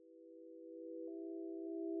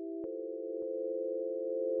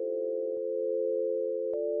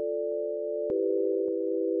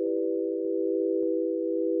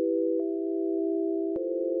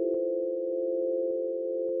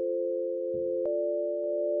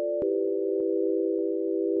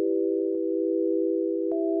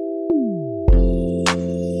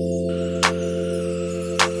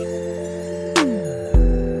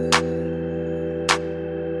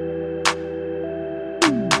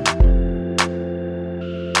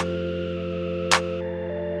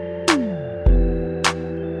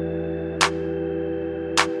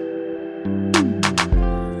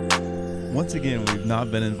Once again, we've not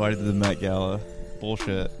been invited to the Met Gala.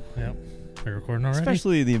 Bullshit. Yep. Are you recording already?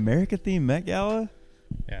 Especially the America-themed Met Gala.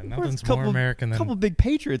 Yeah, nothing's more American than... A couple big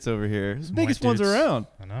patriots over here. The biggest ones around.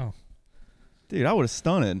 I know. Dude, I would have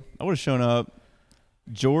stunned. I would have shown up.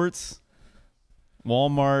 Jorts,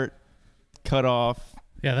 Walmart, cut off,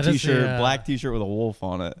 t-shirt, black t-shirt with a wolf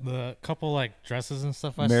on it. The couple like dresses and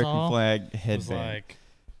stuff American I saw. flag headband. Was like,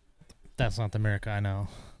 that's not the America I know.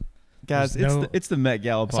 Guys, it's the Met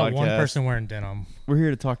Gala podcast. It's one person wearing denim. We're here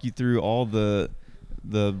to talk you through all the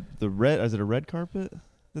red. Is it a red carpet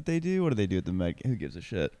that they do? What do they do at the Met? Who gives a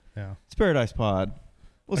shit? Yeah, it's Paradise Pod.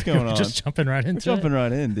 What's going on? Just jumping right into We're jumping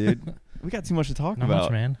right in, dude. We got too much to talk Not about,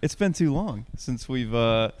 much, man. It's been too long since we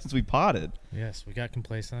potted. Yes, we got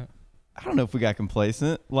complacent. I don't know if we got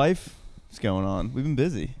complacent. Life is going on. We've been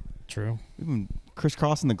busy. True. We've been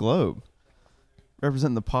crisscrossing the globe,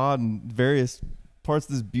 representing the pod in various parts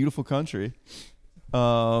of this beautiful country.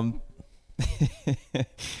 I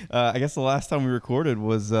guess the last time we recorded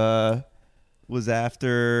was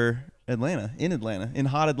after Atlanta, in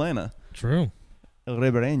hot Atlanta. True. El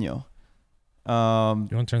Ribereño. You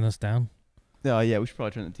want to turn this down? Yeah, we should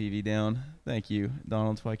probably turn the TV down. Thank you,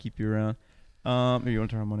 Donald. That's why I keep you around. Maybe you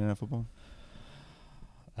want to turn on Monday Night Football?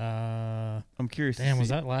 I'm curious. Damn, was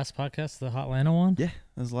that last podcast the Hot Atlanta one? Yeah,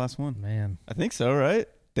 that was the last one. Man, I think so, right?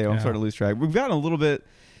 Damn, I'm starting to lose track. We've gotten a little bit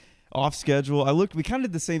off schedule. We kind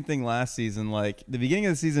of did the same thing last season. Like the beginning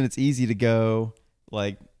of the season, it's easy to go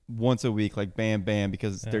like once a week, like bam, bam,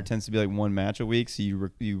 because there tends to be like one match a week. So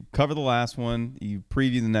you cover the last one, you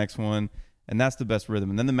preview the next one, and that's the best rhythm.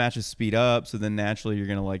 And then the matches speed up, so then naturally you're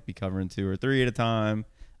gonna like be covering 2 or 3 at a time.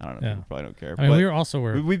 I don't know. People probably don't care. I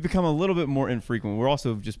mean, we've become a little bit more infrequent. We're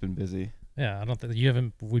also just been busy. Yeah, I don't think you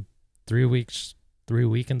haven't. 3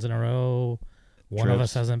 weekends in a row. One of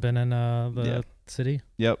us hasn't been in the city.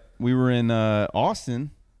 Yep, we were in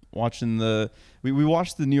Austin watching we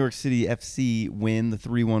watched the New York City FC win, the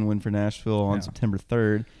 3-1 win for Nashville on September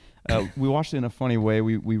 3rd. We watched it in a funny way.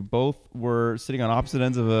 We both were sitting on opposite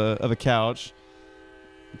ends of a couch.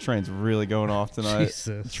 The train's really going off tonight.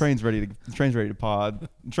 Jesus. The train's ready to pod.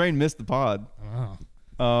 The train missed the pod.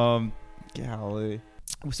 Oh. Golly.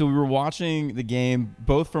 So we were watching the game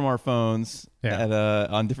both from our phones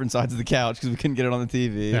on different sides of the couch because we couldn't get it on the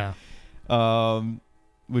TV. Yeah.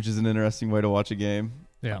 Which is an interesting way to watch a game.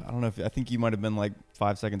 Yeah. I don't know I think you might have been like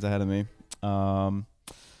 5 seconds ahead of me.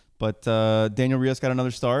 But Daniel Rios got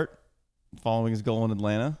another start following his goal in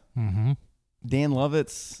Atlanta. Mm-hmm. Dan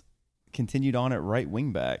Lovitz continued on at right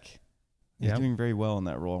wing back. He's doing very well in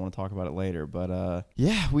that role. I want to talk about it later. But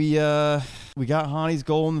we got Hani's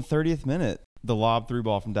goal in the 30th minute. The lob through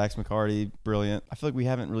ball from Dax McCarty, brilliant. I feel like we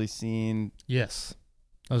haven't really seen that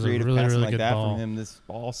was a creative really, passing really like good that ball from him this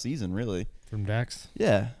all season, really. From Dax?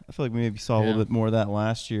 Yeah. I feel like we maybe saw a little bit more of that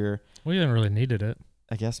last year. We didn't really needed it.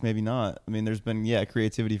 I guess maybe not. I mean, there's been,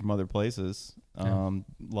 creativity from other places.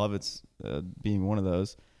 Lovitz being one of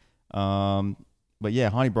those. But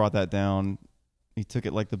yeah, Hani brought that down. He took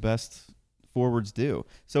it like the best forwards do.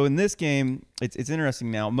 So in this game, it's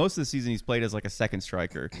interesting now. Most of the season he's played as like a second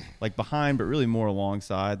striker, like behind, but really more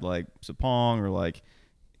alongside like Sapong or like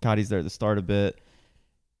Cotty's there at the start a bit.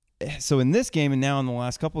 So in this game and now in the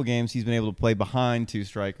last couple of games, he's been able to play behind 2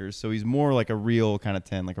 strikers. So he's more like a real kind of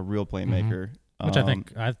 10, like a real playmaker. Mm-hmm. Which I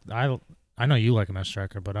think I know you like him as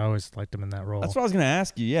striker, but I always liked him in that role. That's what I was going to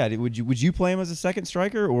ask you. Yeah, would you play him as a second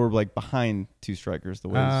striker or like behind 2 strikers? The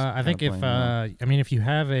way I think if you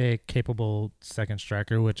have a capable second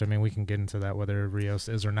striker, which I mean we can get into that whether Rios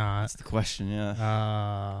is or not. That's the question.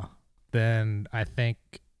 Yeah. Then I think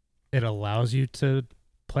it allows you to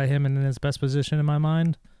play him in his best position in my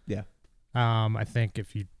mind. Yeah. I think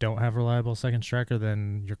if you don't have a reliable second striker,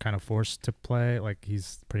 then you're kind of forced to play like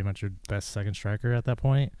he's pretty much your best second striker at that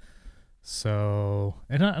point. So,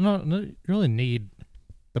 and I don't really need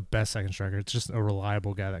the best second striker. It's just a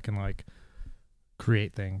reliable guy that can like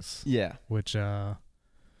create things. Yeah. Which,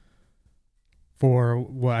 for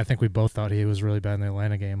what I think we both thought he was really bad in the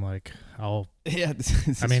Atlanta game. Like, he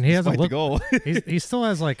hasn't looked. Goal. he still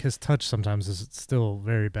has like his touch sometimes is still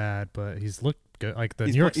very bad, but he's looked good. Like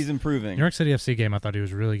he's improving. New York City FC game, I thought he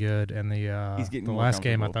was really good, and the last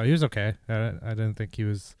game I thought he was okay. I didn't think he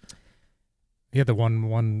was. He had the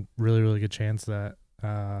one really, really good chance that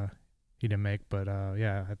he didn't make, but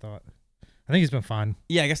I think he's been fine.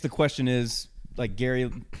 Yeah, I guess the question is like Gary,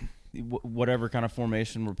 whatever kind of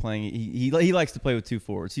formation we're playing, he likes to play with 2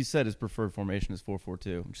 forwards. He said his preferred formation is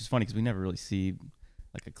 4-4-2, which is funny because we never really see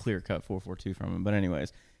like a clear cut 4-4-2 from him. But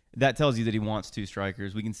anyways, that tells you that he wants 2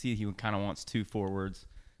 strikers. We can see he kind of wants 2 forwards.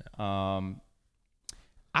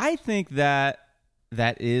 I think that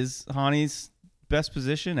is Hani's best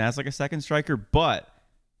position as like a second striker, but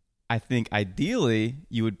I think ideally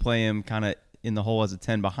you would play him kind of in the hole as a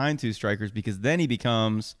 10 behind two strikers, because then he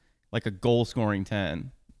becomes like a goal scoring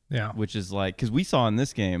 10. Yeah. Which is like, because we saw in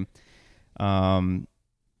this game,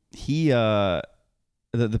 he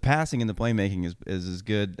the passing and the playmaking is as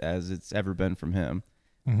good as it's ever been from him.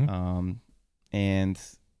 Mm-hmm. And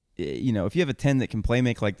you know, if you have a 10 that can play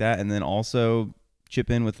make like that, and then also chip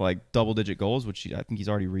in with like double digit goals, which I think he's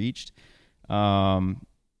already reached, then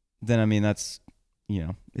I mean that's, you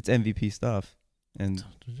know, it's MVP stuff. And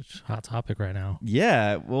hot topic right now.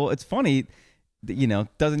 Yeah, well, it's funny that, you know,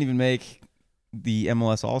 doesn't even make the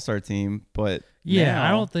MLS All-Star team, but yeah, now,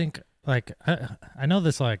 I don't think like I know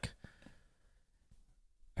this like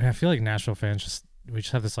I feel like Nashville fans we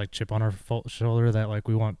just have this like chip on our shoulder that like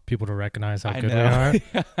we want people to recognize how good we are.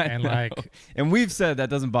 And like, and we've said that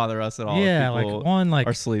doesn't bother us at all. Yeah, like one like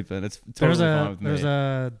are sleeping. It's totally fine with me. There's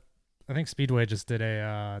a I think Speedway just did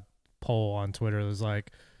a poll on Twitter. It was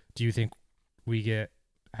like, do you think we get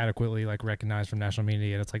adequately like recognized from national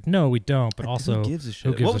media? And it's like, no, we don't. But also, who gives a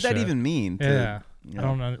shit? What would that even mean? Yeah, I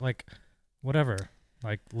don't know. Like, whatever.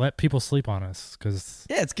 Like, let people sleep on us, because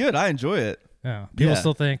yeah, it's good. I enjoy it. Yeah, people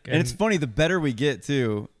still think, and it's funny. The better we get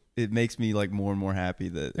too, it makes me like more and more happy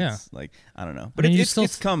that it's like, I don't know, but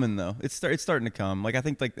it's coming though. It's starting to come. Like I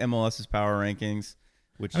think like MLS's power rankings,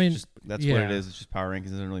 which that's what it is. It's just power rankings.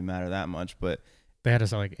 It doesn't really matter that much, but they had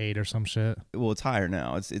us at like 8 or some shit. Well, it's higher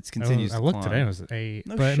now. It's continues. I looked today and it was 8,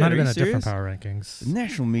 but it might have been a different power rankings. The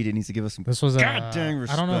national media needs to give us some. This was goddamn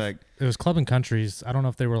respect. I don't know. If it was Club and Countries. I don't know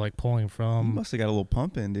if they were like pulling from. You must have got a little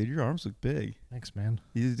pump in, dude. Your arms look big. Thanks, man.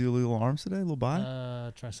 You just do a little arms today, a little body.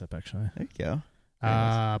 Tricep actually. There you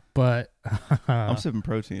go. But I'm sipping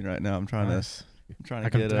protein right now. I'm trying to I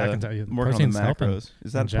can tell you, work on the macros.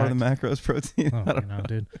 Is that part of the macros? Protein? Oh, I don't know,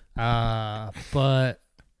 dude. But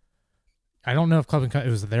I don't know if Club and it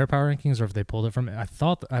was their power rankings or if they pulled it from. I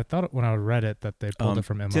thought when I read it that they pulled it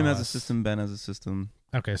from MLS. Tim has a system. Ben has a system.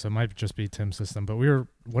 Okay, so it might just be Tim's system, but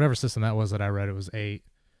whatever system that was that I read, it was 8,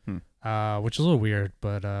 which is a little weird.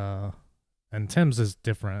 But and Tim's is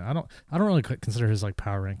different. I don't really consider his like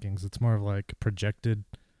power rankings. It's more of like projected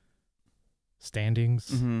standings.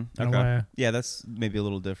 Mm-hmm. In a way. Yeah, that's maybe a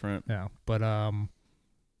little different. Yeah, but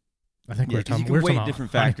I think we're talking. You can weight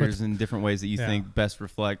different factors in different ways that you think best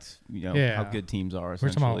reflect, how good teams are.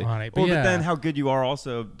 Essentially, we're talking about Honey, but then how good you are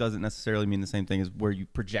also doesn't necessarily mean the same thing as where you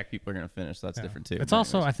project people are going to finish. So that's different too. It's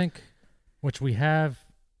also, I think, which we have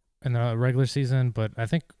in the regular season, but I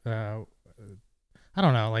think I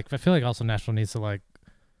don't know. Like I feel like also Nashville needs to like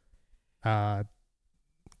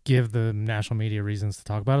give the national media reasons to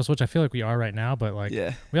talk about us, which I feel like we are right now. But like,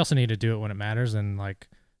 we also need to do it when it matters, and like,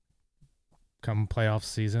 come playoff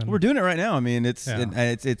season, we're doing it right now. I mean, it's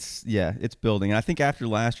building. And I think after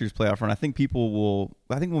last year's playoff run, I think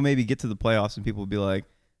we'll maybe get to the playoffs and people will be like,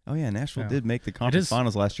 oh yeah, Nashville did make the conference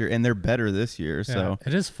finals last year, and they're better this year. So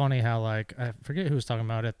it is funny how like I forget who was talking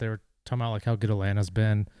about it. They were talking about like how good Atlanta's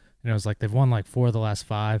been. And it was like they've won like 4 of the last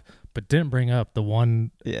 5, but didn't bring up the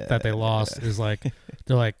one that they lost. Is like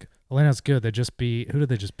they're like, Atlanta's good. They just beat, who did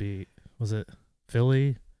they just beat? Was it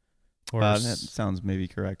Philly? Or that sounds maybe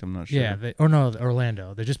correct. I'm not sure. Yeah,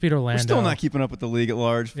 Orlando. They just beat Orlando. We're still not keeping up with the league at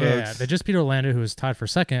large, folks. Yeah, they just beat Orlando, who was tied for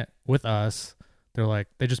second with us. They're like,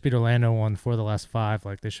 they just beat Orlando, won 4 of the last 5.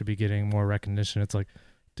 Like, they should be getting more recognition. It's like,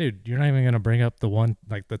 dude, you're not even going to bring up the one,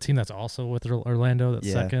 like the team that's also with Orlando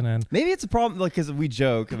that's second. And maybe it's a problem, like, because we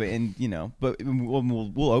joke, and but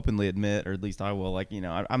we'll openly admit, or at least I will, like,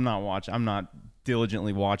 I'm not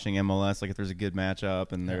diligently watching MLS. Like, if there's a good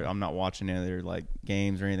matchup and I'm not watching any other like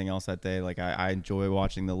games or anything else that day. Like, I enjoy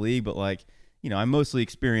watching the league, but like, I mostly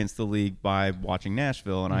experience the league by watching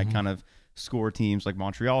Nashville, and I kind of score teams like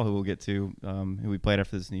Montreal, who we'll get to, who we played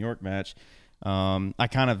after this New York match. I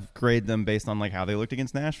kind of grade them based on like how they looked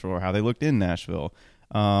against Nashville or how they looked in Nashville.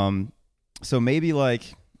 So maybe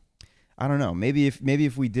like, I don't know, maybe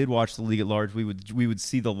if we did watch the league at large, we would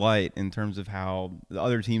see the light in terms of how the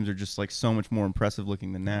other teams are just like so much more impressive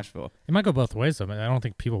looking than Nashville. It might go both ways though. I don't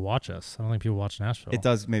think people watch us. I don't think people watch Nashville. It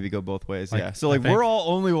does maybe go both ways. Like, yeah. So like we're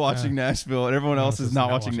all only watching Nashville and everyone else is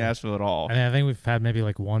not watching Nashville at all. And I think we've had maybe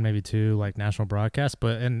like 1, maybe 2 like national broadcasts,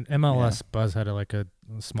 but in MLS Buzz had a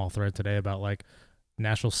small thread today about like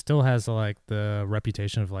Nashville still has like the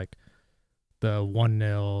reputation of like the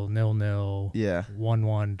 1-0, 0-0,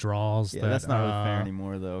 1-1 draws. Yeah, that's not really fair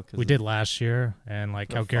anymore though. We did last year, and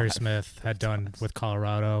like how Gary Smith had done with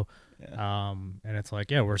Colorado. Yeah. And it's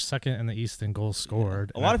like, we're second in the East in goals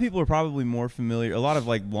scored. A lot of people are probably more familiar. A lot of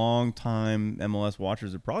like long time MLS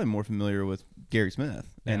watchers are probably more familiar with Gary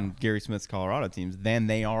Smith and Gary Smith's Colorado teams than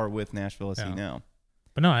they are with Nashville SC now.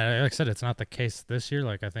 But no, like I said, it's not the case this year.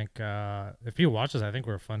 Like I think if people watch us, I think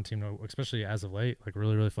we're a fun team, especially as of late. Like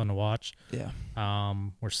really, really fun to watch. Yeah.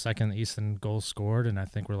 We're second in the East in goals scored, and I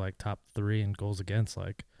think we're like top 3 in goals against.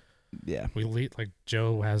 Like Yeah. we lead. Like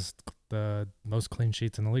Joe has the most clean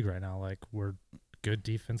sheets in the league right now. Like we're good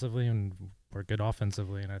defensively and we're good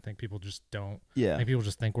offensively, and I think people just don't. Yeah. I think people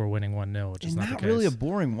just think we're winning 1-0, which is not the case. really a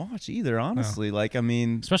boring watch either, honestly. Like, I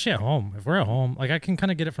mean, especially at home. If we're at home, like I can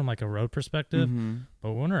kind of get it from like a road perspective, mhm.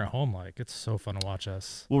 but when we're at home, like it's so fun to watch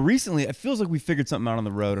us. Well, recently it feels like we figured something out on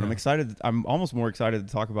the road, and I'm excited. I'm almost more excited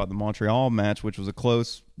to talk about the Montreal match, which was a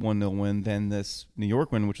close 1-0 win, than this New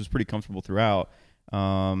York win, which was pretty comfortable throughout.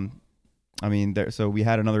 I mean, so we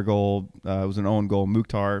had another goal. It was an own goal.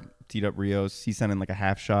 Mukhtar teed up Rios. He sent in like a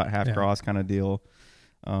half shot, half cross kind of deal.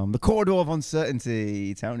 The corridor of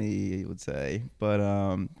uncertainty, Tony would say. But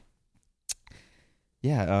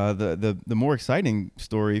the more exciting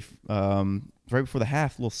story, right before the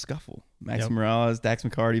half, little scuffle. Max Morales, Dax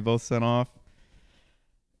McCarty both sent off.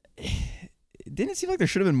 Didn't it seem like there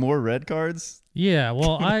should have been more red cards? Yeah,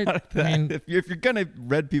 well, I mean, if you're gonna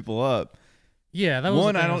red people up, yeah, that was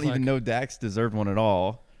one. I don't even know Dax deserved one at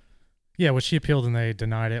all. Yeah, which he appealed and they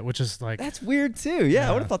denied it, which is like that's weird too. Yeah,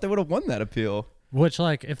 I would have thought they would have won that appeal. Which,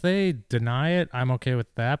 like, if they deny it, I'm okay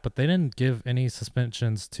with that. But they didn't give any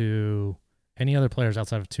suspensions to any other players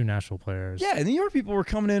outside of 2 national players. Yeah, and New York people were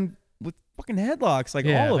coming in with fucking headlocks, like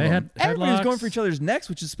all of them. Everybody was going for each other's necks,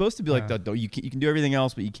 which is supposed to be like, you can do everything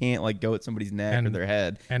else, but you can't like go at somebody's neck or their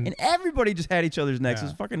head. And everybody just had each other's necks. It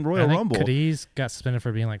was fucking Royal Rumble. Cadiz got suspended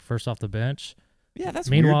for being like first off the bench. Yeah, that's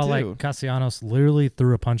meanwhile, weird too. like Castellanos literally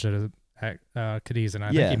threw a punch at Cadiz, and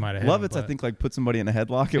I think he might have hit Lovitz, I think, like put somebody in a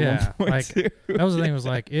headlock at one point like, too. That was the thing. Was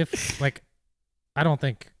like if like I don't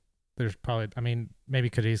think there's probably. I mean, maybe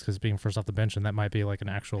Cadiz because being first off the bench, and that might be like an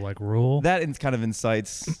actual like rule. That kind of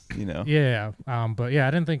incites, you know. Yeah. But yeah,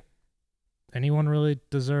 I didn't think anyone really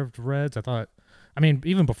deserved reds. I thought. I mean,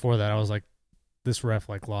 even before that, I was like, this ref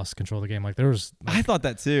like lost control of the game. Like there was. Like, I thought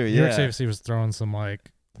that too. Yeah. New York CFC was throwing some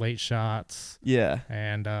like late shots. Yeah.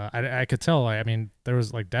 And I could tell. Like, I mean, there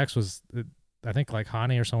was like Dex was. I think like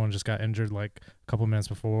Hani or someone just got injured like a couple minutes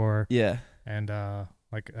before. Yeah. And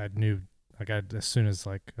like I knew. Like as soon as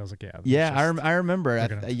like I was like I remember I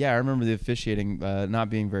remember the officiating not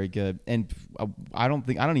being very good, and I don't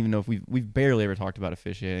even know if we've barely ever talked about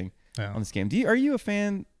officiating on this game. Are you a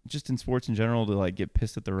fan just in sports in general to like get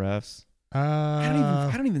pissed at the refs?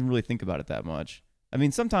 I don't even really think about it that much. I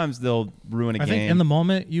mean, sometimes they'll ruin a game. I think in the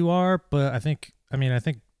moment you are, but I think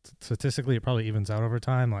statistically it probably evens out over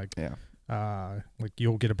time. Like like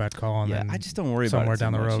you'll get a bad call and then I just don't worry somewhere about it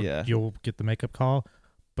down the road you'll get the makeup call,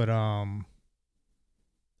 but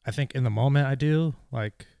I think in the moment I do,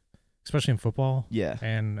 like, especially in football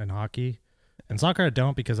and hockey. And soccer I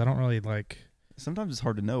don't because I don't really like. Sometimes it's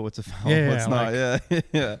hard to know what's a foul and what's not.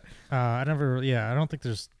 I don't think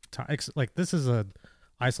there's time. Like, this is a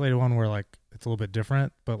isolated one where, like, it's a little bit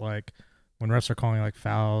different. But, like, when refs are calling, like,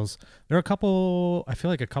 fouls, there are a couple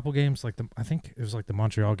games, like, I think it was, like, the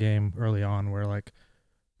Montreal game early on where, like,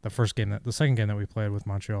 the second game that we played with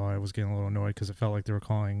Montreal, I was getting a little annoyed because it felt like they were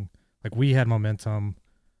calling, like, we had momentum.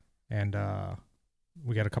 And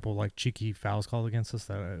we got a couple like cheeky fouls called against us.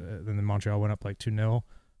 Then Montreal went up like 2-0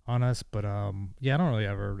 on us. But I don't really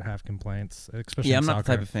ever have complaints, especially. I'm in not soccer. the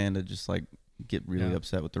type of fan to just like get really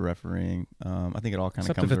upset with the refereeing. I think it all kind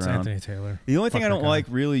of comes if it's around. Anthony Taylor. The only thing I don't like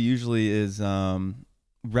really usually is refs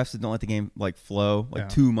that don't let the game like flow, like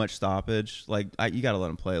too much stoppage. Like you got to let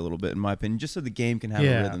them play a little bit, in my opinion, just so the game can have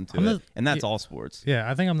a rhythm to it. And that's all sports. Yeah,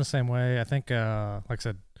 I think I'm the same way. I think, like I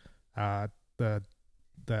said,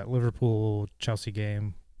 that Liverpool Chelsea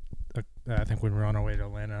game, I think when we were on our way to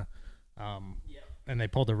Atlanta, and they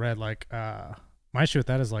pulled the red. Like my issue with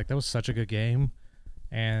that is like that was such a good game,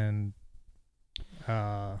 and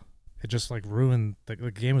it just like ruined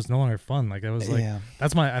the game. Was no longer fun. Like it was like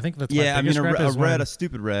I think that's my biggest a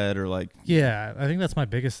stupid red or like I think that's my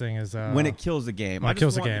biggest thing is when it kills the game. When it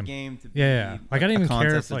kills the game to be like I didn't even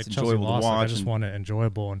care if like Chelsea lost. Like, I just want it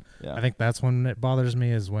enjoyable, and I think that's when it bothers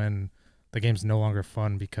me is when the game's no longer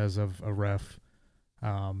fun because of a ref,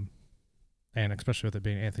 and especially with it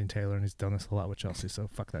being Anthony Taylor, and he's done this a lot with Chelsea, so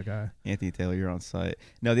fuck that guy. Anthony Taylor, you're on site.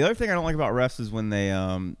 No, the other thing I don't like about refs is when they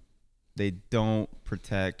don't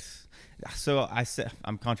protect. So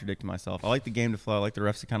I'm contradicting myself. I like the game to flow. I like the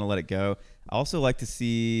refs to kind of let it go. I also like to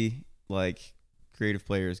see like creative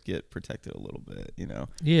players get protected a little bit, you know?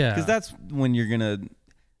 Yeah. Because that's when you're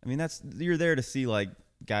you're there to see like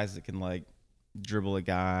guys that can like dribble a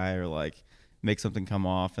guy or like make something come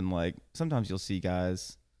off, and like sometimes you'll see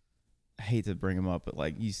guys, I hate to bring him up, but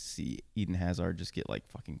like you see Eden Hazard just get like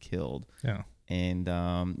fucking killed. Yeah.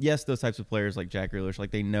 And yes, those types of players like Jack Grealish,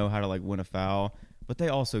 like they know how to like win a foul, but they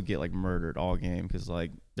also get like murdered all game because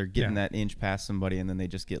like they're getting that inch past somebody and then they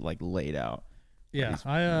just get like laid out. Yeah, These,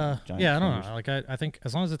 I giant don't fingers. know. Like I think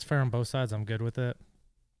as long as it's fair on both sides, I'm good with it.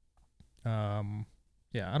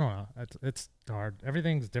 Yeah, I don't know. It's hard.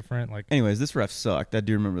 Everything's different. Like, Anyways, this ref sucked. I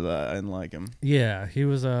do remember that. I didn't like him. yeah, he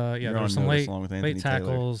was You're there on were some notice along with Anthony late Taylor.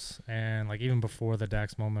 tackles, and like even before the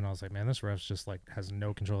Dax moment, I was like, man, this ref's just like has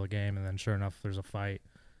no control of the game. And then sure enough, there's a fight,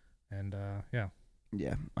 and yeah,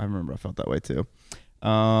 Yeah, I remember. I felt that way too.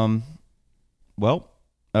 Well,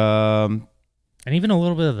 and even a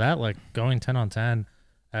little bit of that, like going 10 on 10,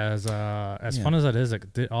 as Yeah. fun as that is,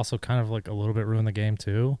 it did also kind of like a little bit ruin the game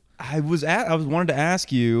too. I wanted to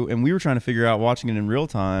ask you, and we were trying to figure out watching it in real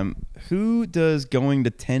time. Who does going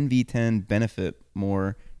to 10v10 benefit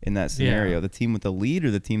more in that scenario? Yeah. The team with the lead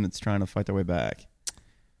or the team that's trying to fight their way back?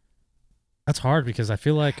 That's hard because I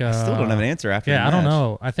feel like I still don't have an answer after. yeah, the I don't match.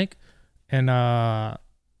 know. I think in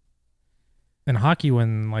hockey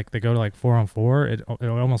when like they go to like 4-on-4, it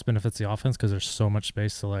almost benefits the offense because there's so much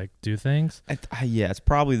space to like do things. Yeah, it's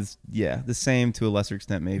probably the same to a lesser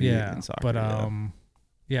extent maybe in soccer. But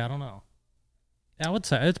yeah. I don't know. Yeah, I would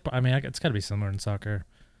say it's. I mean, it's got to be similar in soccer.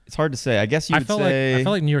 It's hard to say. I guess you would I felt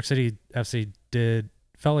like New York City FC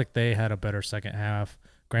felt like they had a better second half.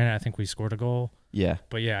 Granted, I think we scored a goal, yeah.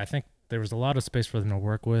 but yeah, I think there was a lot of space for them to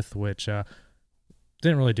work with, which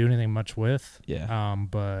didn't really do anything much with. Yeah.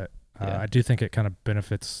 But Yeah. I do think it kind of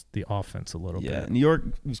benefits the offense a little Yeah, bit. New York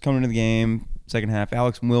was coming into the game second half.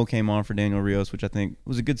 Alex Will came on for Daniel Rios, which I think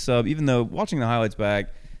was a good sub. Even though watching the highlights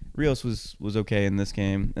back, Rios was okay in this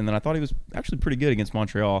game, and then I thought he was actually pretty good against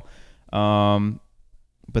Montreal.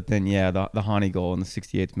 But then the Hani goal in the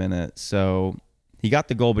 68th minute. So he got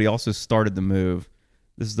the goal, but he also started the move.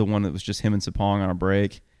 This is the one that was just him and Sapong on a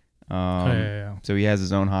break. Yeah. So he has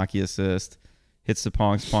his own hockey assist. Hits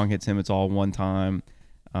Sapong. Sapong hits him. It's all one time.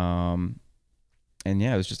 And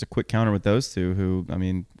yeah, it was just a quick counter with those two. Who I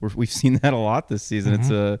mean, we've seen that a lot this season.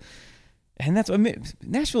 Mm-hmm. And that's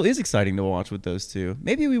Nashville is exciting to watch with those two.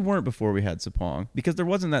 Maybe we weren't before we had Sapong because there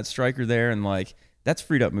wasn't that striker there, and like that's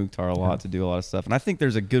freed up Mukhtar a lot to do a lot of stuff. And I think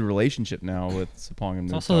there's a good relationship now with Sapong and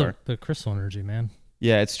It's Mukhtar. also the crystal energy, man.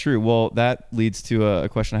 Yeah, it's true. Well, that leads to a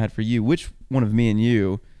question I had for you. Which one of me and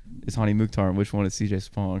you is Hani Mukhtar, and which one is CJ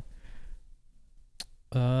Sapong?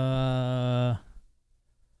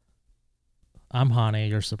 I'm Hani,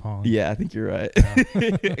 you're Sapong. Yeah, I think you're right.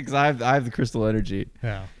 Because I have the crystal energy.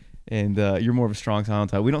 Yeah. And you're more of a strong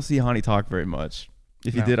silent type. We don't see Hani talk very much.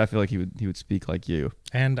 If he No. did, I feel like he would speak like you.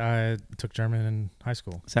 And I took German in high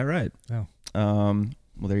school. Is that right? Yeah.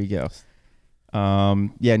 Well, there you go.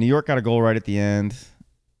 Yeah, New York got a goal right at the end.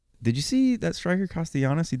 Did you see that striker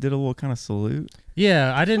Castellanos? He did a little kind of salute.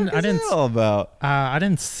 Yeah, I didn't. What is that all about? I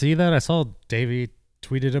didn't see that. I saw Davey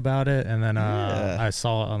tweeted about it, and then Yeah. I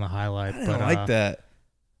saw it on the highlight. I but don't like that.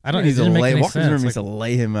 I don't. It didn't make any Walker's sense. needs Like, to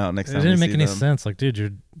lay him out next it time. didn't we make see any them. sense. Like, dude,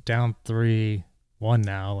 you're down 3-1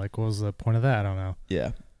 now. Like, what was the point of that? I don't know.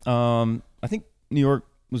 Yeah. I think New York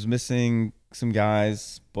was missing some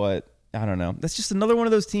guys, but I don't know. That's just another one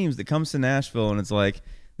of those teams that comes to Nashville and it's like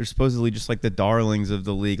they're supposedly just like the darlings of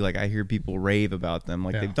the league. Like I hear people rave about them.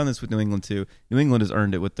 Like they've done this with New England too. New England has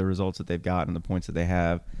earned it with the results that they've got and the points that they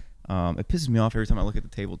have. It pisses me off every time I look at the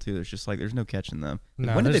table too. There's just like there's no catching them.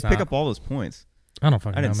 No, When did they there's pick not. up all those points? I don't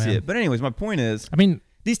fucking I didn't know, see man. it. But anyways, my point is I mean,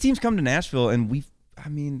 these teams come to Nashville and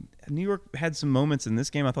New York had some moments in this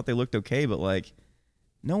game. I thought they looked okay, but like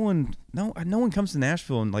no one comes to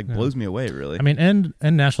Nashville and like blows me away really. I mean, and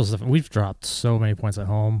Nashville's different. We've dropped so many points at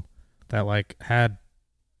home that like had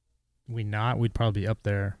we not, we'd probably be up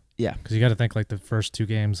there. Yeah. Because you got to think like the first two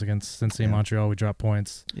games against Cincinnati and Montreal, we dropped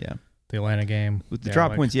points. Yeah. The Atlanta game. With the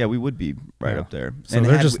drop points, we would be right Yeah. up there. So And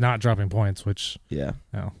they're had just we- not dropping points, which yeah.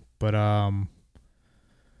 no. But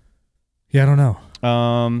yeah, I don't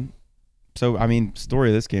know. So I mean, story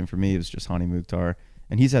of this game for me was just Hani Mukhtar,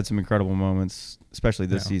 and he's had some incredible moments, especially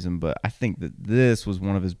this season. But I think that this was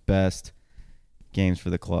one of his best games for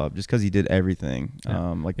the club, just because he did everything.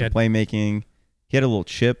 Yeah. The playmaking. He had a little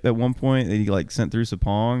chip at one point that he like sent through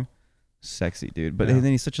Sapong. Sexy dude, but then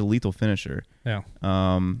he's such a lethal finisher. Yeah.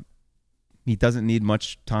 He doesn't need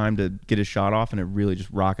much time to get his shot off, and it really just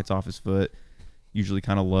rockets off his foot. Usually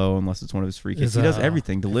kind of low, unless it's one of his free kicks. He does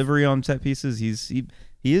everything. Delivery on set pieces.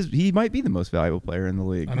 He might be the most valuable player in the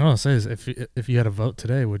league. I don't know. It says if you had a vote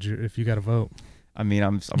today, would you? If you got a vote, I mean,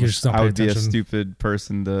 You just don't I pay would be a attention. stupid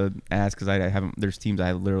person to ask because I haven't. There's teams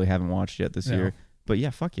I literally haven't watched yet this year. But yeah,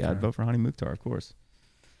 fuck yeah, I'd vote for Hani Mukhtar, of course.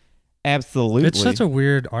 Absolutely. it's such a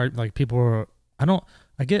weird art. Like people were,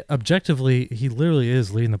 I get objectively, he literally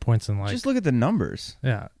is leading the points in like. Just look at the numbers.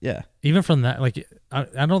 Yeah. Yeah. Even from that, like,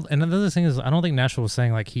 I don't. And another thing is, I don't think Nashville was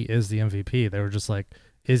saying like he is the MVP. They were just like,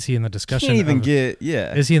 is he in the discussion? Can't even get.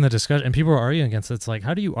 Yeah. Is he in the discussion? And people are arguing against it. It's like,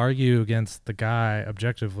 how do you argue against the guy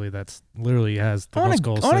objectively that's literally has the most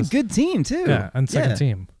goals on a good team too? Yeah, and second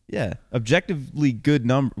team. Yeah, objectively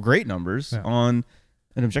great numbers on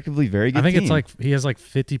an objectively very good team. I think team. it's like he has like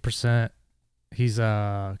 50%. He's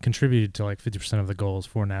contributed to like 50% of the goals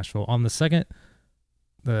for Nashville. On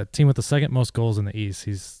the team with the second most goals in the East,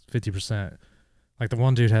 he's 50%. Like the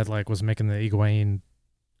one dude was making the Higuain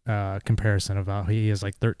comparison about he has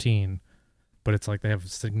like 13, but it's like they have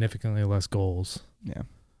significantly less goals. Yeah.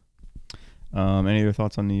 Any other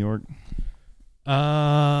thoughts on New York?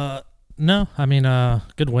 No, I mean,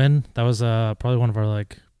 good win. That was probably one of our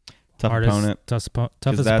like toughest opponent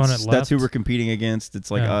left. That's who we're competing against. It's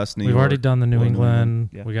like us, New York. We've already done the New England.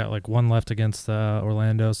 Yeah. We got like one left against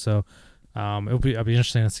Orlando. So it'll be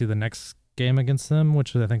interesting to see the next game against them,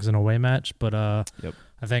 which I think is an away match. But yep.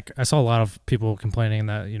 I think I saw a lot of people complaining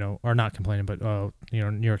that, or not complaining, but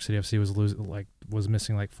New York City FC was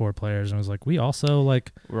missing like 4 players, and was like, we're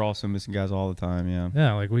also missing guys all the time.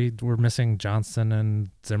 Yeah, like we're missing Johnston and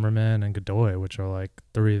Zimmerman and Godoy, which are like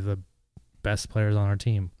 3 of the best players on our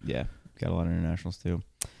team. Yeah, got a lot of internationals too.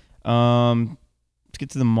 Let's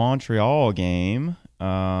get to the Montreal game.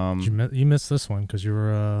 You missed this one because you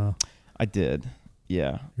were. I did.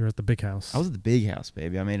 Yeah. You were at the Big House. I was at the Big House,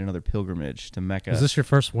 baby. I made another pilgrimage to Mecca. Is this your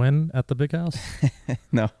first win at the Big House?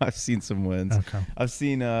 No, I've seen some wins. Okay. I've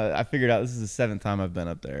seen, I figured out this is the 7th time I've been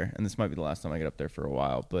up there, and this might be the last time I get up there for a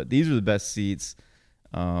while. But these are the best seats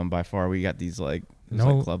by far. We got these like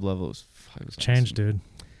club level. It was changed, awesome. dude.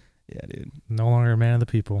 Yeah, dude. No longer a man of the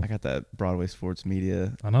people. I got that Broadway Sports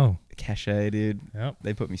Media. I know. Cachet, dude. Yep.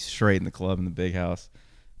 They put me straight in the club in the Big House.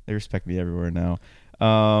 They respect me everywhere now.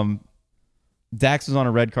 Dax was on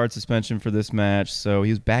a red card suspension for this match, so he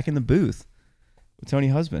was back in the booth with Tony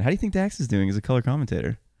Husband. How do you think Dax is doing as a color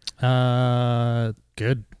commentator?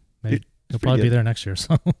 Good. Maybe he'll probably be there next year.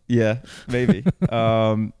 So yeah, maybe.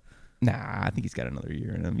 Nah, I think he's got another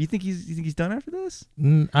year in him. You think he's done after this?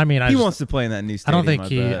 I mean, he wants to play in that new stadium.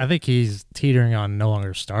 I think he's teetering on no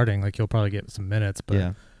longer starting. Like he'll probably get some minutes, but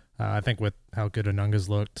yeah. I think with how good Anunga's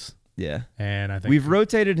looked. Yeah, and I think we've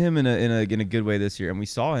rotated him in a good way this year, and we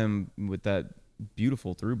saw him with that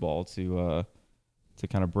beautiful through ball to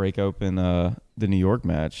kind of break open the New York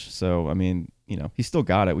match. So I mean, he still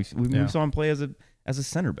got it. We saw him play as a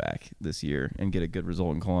center back this year and get a good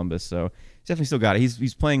result in Columbus. So he's definitely still got it.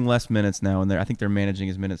 He's playing less minutes now, and I think they're managing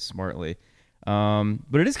his minutes smartly.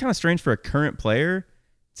 But it is kind of strange for a current player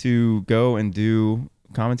to go and do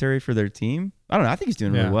commentary for their team. I don't know. I think he's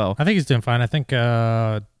doing really well. I think he's doing fine. I think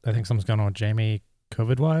something's going on with Jamie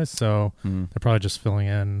COVID wise, so they're probably just filling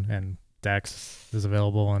in, and Dax is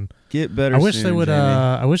available. And get better. I wish soon, they would. Jamie.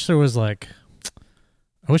 I wish there was I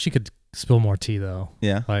wish you could spill more tea though.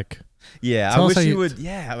 Yeah. Yeah. I wish you would.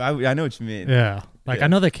 Yeah. I know what you mean. Yeah. I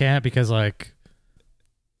know they can't because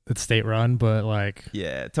it's state run, but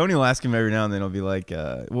yeah, Tony will ask him every now and then. He'll be like,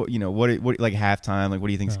 what like halftime, like what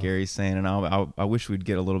do you think Gary's saying? And I wish we'd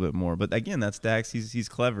get a little bit more. But again, that's Dax. He's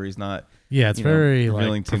clever. He's not. Yeah, it's very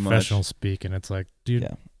professional speak, and it's like, dude.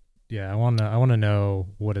 Yeah, I want to know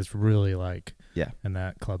what it's really like. Yeah. In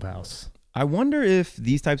that clubhouse. I wonder if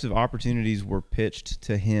these types of opportunities were pitched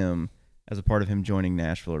to him as a part of him joining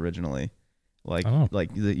Nashville originally,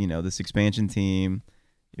 this expansion team.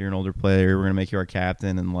 You're an older player. We're gonna make you our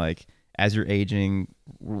captain, and as you're aging,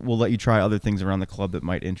 we'll let you try other things around the club that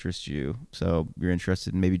might interest you. So you're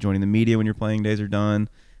interested in maybe joining the media when your playing days are done.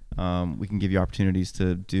 We can give you opportunities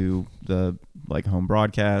to do the home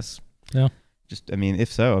broadcasts. Yeah. If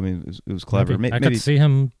so, it was clever. Maybe. I could see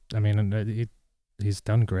him. He's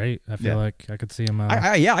done great. I feel like I could see him.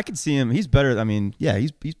 I could see him. He's better.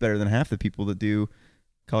 He's better than half the people that do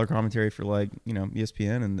color commentary for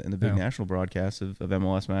ESPN and the big national broadcasts of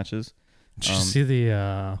MLS matches. Did you see the?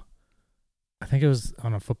 I think it was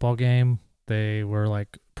on a football game. They were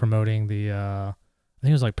promoting the. I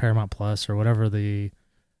think it was Paramount Plus or whatever the.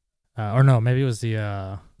 Or no, maybe it was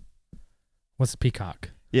the. What's the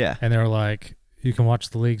Peacock? Yeah, and they were like, you can watch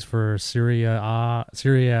the leagues for Serie A.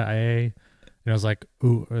 And I was like,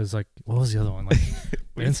 ooh, it was what was the other one? They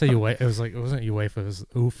didn't say UEFA. It was it wasn't UEFA. It was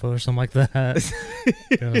UFA or something like that.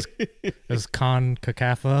 it was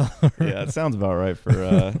CONCACAF. Yeah, it sounds about right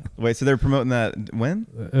for. Wait, so they're promoting that when?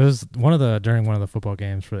 It was during one of the football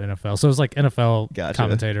games for the NFL. So it was NFL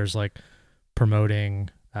commentators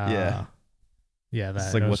promoting. Yeah, that.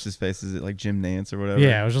 It's like, it what's was, his face? Is it like Jim Nance or whatever?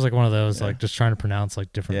 yeah, it was just like one of those, Yeah. like just trying to pronounce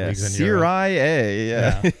like different Yeah, leagues in Europe. CIA.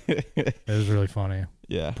 Yeah. It was really funny.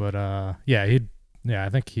 Yeah. But I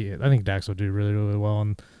think Dax will do really, really well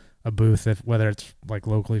in a booth, if whether it's like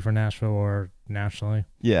locally for Nashville or nationally.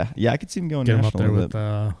 Yeah. I could see him going Get him up national there a with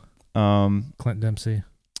bit. Clint Dempsey.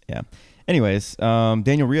 Anyways,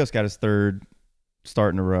 Daniel Rios got his third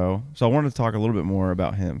start in a row. So I wanted to talk a little bit more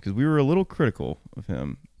about him because we were a little critical of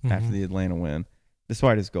him after the Atlanta win,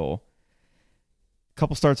 despite his goal.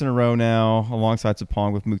 Couple starts in a row now alongside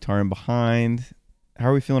Sapong with Mukhtar in behind. How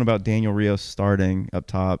are we feeling about Daniel Rios starting up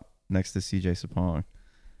top next to CJ Sapong?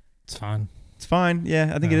 It's fine. It's fine.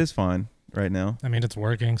 Yeah, I think it is fine right now. I mean, it's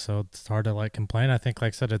working, so it's hard to like complain. I think,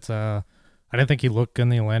 like I said, it's I didn't think he looked good in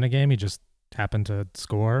the Atlanta game. He just happened to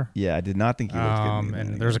score. Yeah, I did not think he looked good. In the and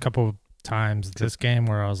game. there's a couple times this game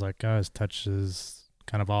where I was like, oh, his touch is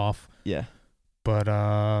kind of off. Yeah. But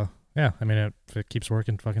yeah, I mean, if it keeps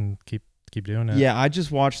working, fucking keep doing it. Yeah, I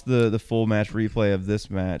just watched the full match replay of this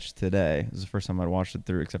match today. This is the first time I'd watched it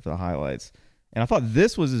through, except for the highlights. And I thought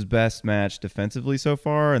this was his best match defensively so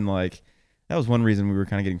far, and like that was one reason we were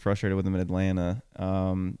kind of getting frustrated with him in Atlanta.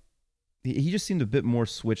 He just seemed a bit more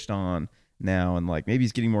switched on now, and like maybe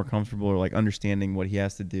he's getting more comfortable or like understanding what he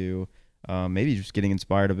has to do. Maybe just getting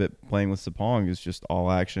inspired a bit playing with Sapong, who's just all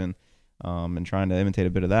action, and trying to imitate a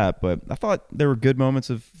bit of that. But I thought there were good moments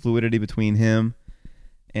of fluidity between him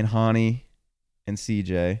and Hani and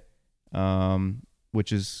CJ,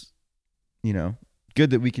 which is, good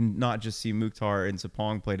that we can not just see Mukhtar and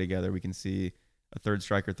Sapong play together. We can see a third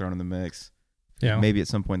striker thrown in the mix. Yeah. Maybe at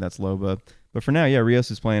some point that's Loba. But for now, yeah, Rios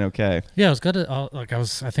is playing okay. Yeah, it was good.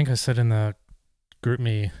 I think I said in the group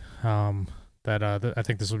me that I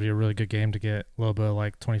think this would be a really good game to get Loba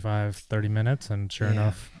like 25, 30 minutes. And sure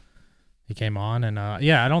enough, he came on. And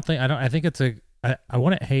I think it's I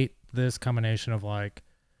wouldn't hate this combination of like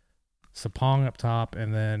Sapong up top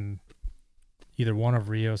and then either one of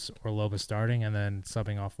Rios or Loba starting and then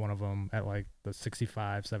subbing off one of them at like the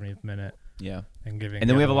 65, 70th minute. Yeah. And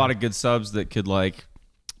then we have a lot of good subs that could like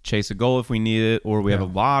chase a goal if we need it, or we have a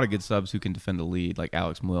lot of good subs who can defend the lead, like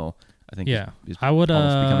Alex Mwill. I think I would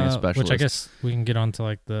almost becoming a specialist. Which I guess we can get onto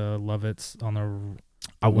like the Lovitz on the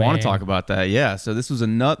I want to talk about that. Yeah. So this was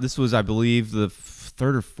I believe the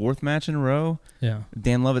third or fourth match in a row. Yeah.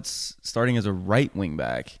 Dan Lovitz starting as a right wing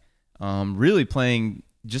back. Really playing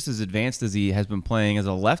just as advanced as he has been playing as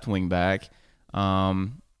a left wing back.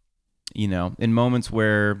 In moments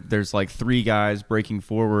where there's like three guys breaking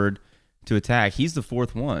forward to attack, he's the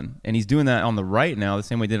fourth one, and he's doing that on the right now the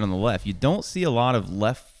same way he did on the left. You don't see a lot of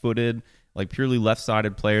left-footed, like purely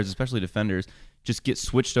left-sided players, especially defenders, just get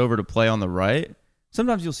switched over to play on the right.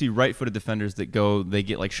 Sometimes you'll see right-footed defenders that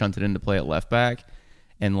get like shunted in to play at left back,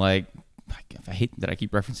 and like I hate that I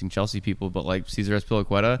keep referencing Chelsea people, but like Cesar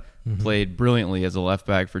Azpilicueta played brilliantly as a left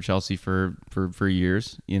back for Chelsea for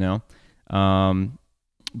years,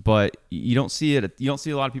 but you don't see it. You don't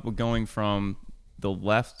see a lot of people going from the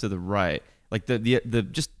left to the right, like the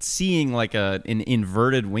just seeing like an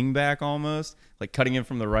inverted wingback almost, like cutting in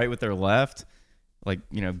from the right with their left, like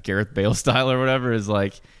Gareth Bale style or whatever, is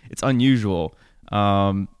like it's unusual.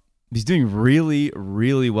 He's doing really,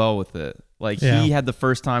 really well with it. Like he had the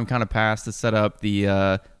first time kind of pass to set up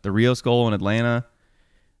the Rios goal in Atlanta.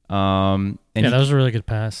 That was a really good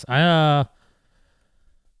pass. I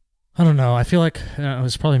don't know. I feel like it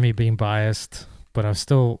was probably me being biased, but I'd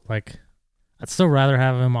still rather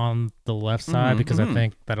have him on the left side because I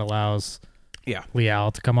think that allows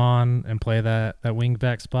Leal to come on and play that wing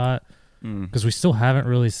back spot because we still haven't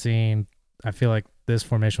really seen, I feel like, this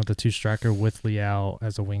formation with the two striker with Leal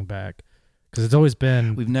as a wing back, because it's always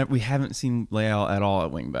been we haven't seen Leal at all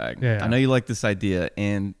at wing back. Yeah. I know you like this idea,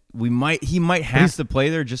 and he might have to play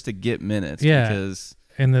there just to get minutes. Yeah. Because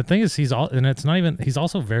and the thing is, he's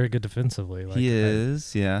also very good defensively. Like, he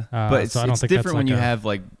is, but it's different when you have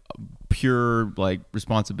like pure like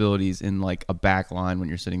responsibilities in like a back line when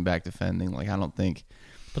you're sitting back defending. Like I don't think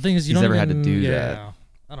the thing is he's ever had to do that.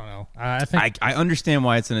 I don't know. I think I understand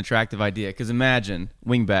why it's an attractive idea, because imagine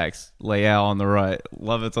wingbacks, Leal on the right,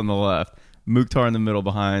 Lovitz on the left, Mukhtar in the middle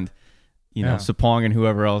behind, Sapong and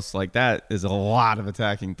whoever else. Like that is a lot of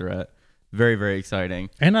attacking threat. Very, very exciting.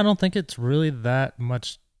 And I don't think it's really that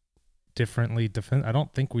much differently. I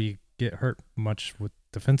don't think we get hurt much with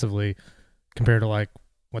defensively compared to like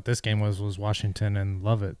what this game was Washington and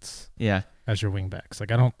Lovitz. Yeah, as your wingbacks.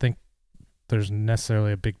 Like I don't think there's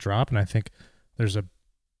necessarily a big drop, and I think there's a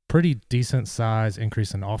pretty decent size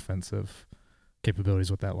increase in offensive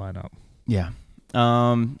capabilities with that lineup. Yeah.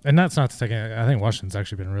 And that's not to take I think Washington's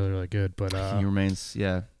actually been really, really good, but he remains,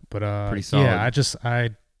 but pretty solid. Yeah, I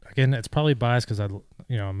again, it's probably biased because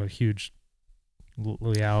I'm a huge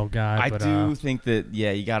Liao guy. I but, do think that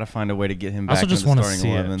you got to find a way to get him I back also into just the want to starting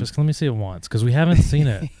see 11. it. Just let me see it once because we haven't seen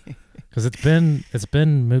it. Because it's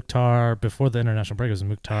been Mukhtar before the international break. It was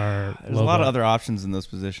Mukhtar. There's a lot of other options in those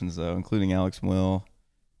positions though, including Alex Will,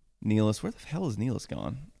 Nealis. Where the hell is Nealis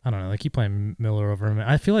gone? I don't know. They keep playing Miller over him.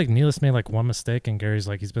 I feel like Nealis made like one mistake, and Gary's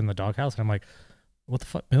like he's been in the doghouse, and I'm like, what the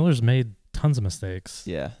fuck? Miller's made tons of mistakes.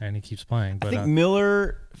 Yeah, and he keeps playing. But I think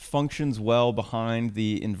Miller functions well behind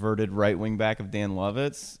the inverted right wing back of Dan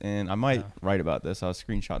Lovitz, and I might write about this. I was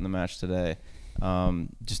screenshotting the match today.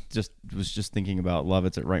 Was thinking about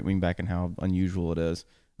Lovitz at right wing back and how unusual it is,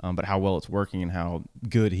 but how well it's working and how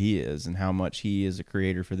good he is and how much he is a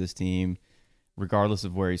creator for this team, regardless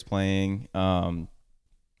of where he's playing.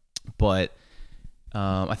 But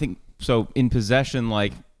I think so in possession,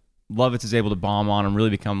 like Lovitz is able to bomb on and really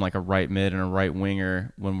become like a right mid and a right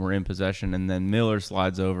winger when we're in possession, and then Miller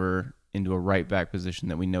slides over into a right back position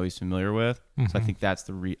that we know he's familiar with. So I think that's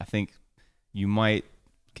I think you might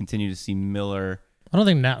continue to see Miller. I don't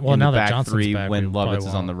think now. Well, now that back Johnson's three back, when Lovitz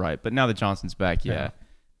is on the right, but now that Johnson's back, Yeah.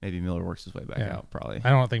 maybe Miller works his way back out. Probably. I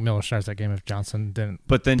don't think Miller starts that game if Johnson didn't.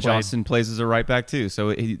 But then Johnson plays as a right back too,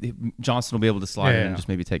 so Johnson will be able to slide in and just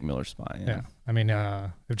maybe take Miller's spot. Yeah. I mean,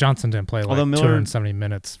 if Johnson didn't play like Miller, 270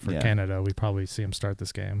 minutes for Canada, we probably see him start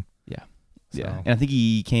this game. Yeah, so. And I think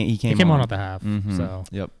he came on at the half. Mm-hmm. So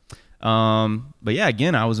yep. But yeah,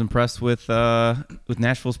 again, I was impressed with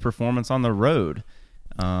Nashville's performance on the road.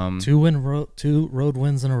 2 road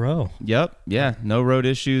wins in a row. Yep. Yeah. No road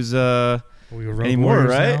issues anymore,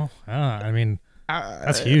 right? I mean,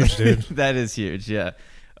 that's huge, dude. That is huge. Yeah.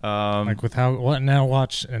 Like with now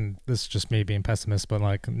watch, and this is just me being pessimist, but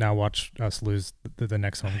like now watch us lose the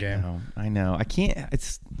next home game. I know. I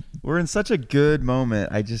can't. We're in such a good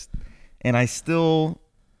moment. I still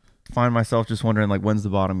find myself just wondering like when's the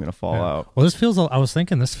bottom gonna fall out. Well, I was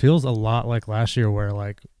thinking this feels a lot like last year where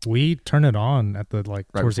like we turn it on at the like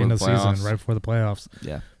towards the end of the season, right before the playoffs.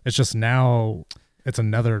 Yeah. It's just now it's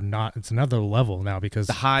another level now because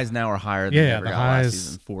the highs now are higher than the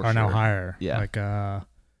highs are now higher. Yeah. Like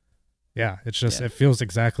it's just it feels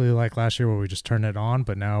exactly like last year where we just turned it on,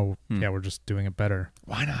 but now we're just doing it better.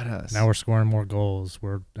 Why not us? Now we're scoring more goals.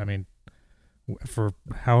 For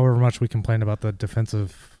however much we complain about the defense at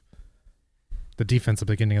the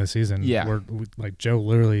beginning of the season. We're like Joe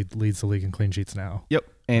literally leads the league in clean sheets now. Yep.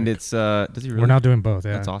 And it's does he really? We're now doing both.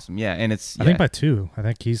 Yeah, that's awesome. Yeah, and it's I think by 2. I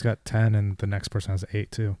think he's got 10, and the next person has 8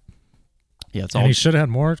 too. Yeah, it's and he should have had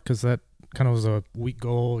more because that kind of was a weak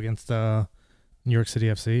goal against New York City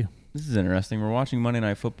FC. This is interesting. We're watching Monday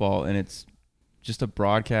Night Football, and it's just a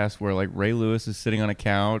broadcast where like Ray Lewis is sitting on a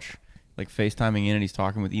couch, like FaceTiming in, and he's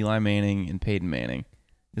talking with Eli Manning and Peyton Manning.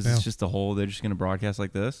 Is this just they're just going to broadcast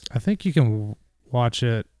like this? I think you can watch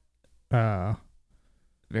it.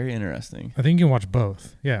 Very interesting. I think you can watch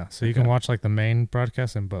both. Yeah, so you can watch like the main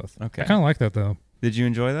broadcast and both. Okay. I kind of like that though. Did you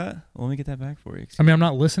enjoy that? Well, let me get that back for you. I mean, I'm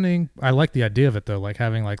not listening. I like the idea of it though, like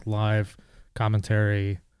having like live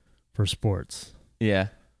commentary for sports. Yeah.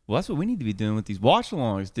 Well, that's what we need to be doing with these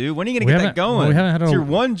watch-alongs, dude. When are you going to get that going? Well, we haven't had it's your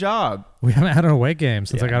one job. We haven't had an away game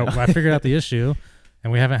since I figured out the issue,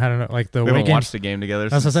 and we haven't had the away games. Watched the game together.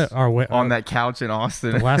 That's what I said. On that couch in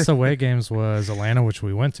Austin. The last away games was Atlanta, which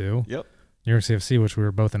we went to. Yep. New York CFC, which we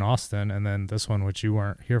were both in Austin, and then this one, which you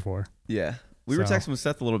weren't here for. Yeah. We were texting with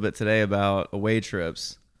Seth a little bit today about away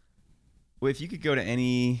trips. Well, if you could go to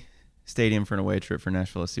any stadium for an away trip for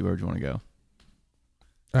Nashville SC, where would you want to go?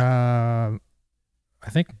 I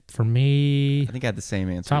think for me, I had the same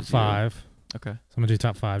answer. Top 5. Okay. So I'm gonna do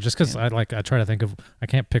top 5 just because I try to think of. I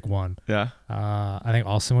can't pick one. Yeah. I think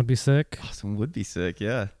Austin would be sick. Austin would be sick.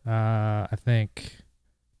 Yeah. I think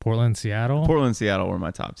Portland, Seattle. Portland, Seattle were my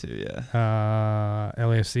top 2. Yeah.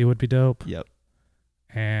 LAFC would be dope. Yep.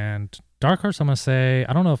 And Dark Horse, I'm gonna say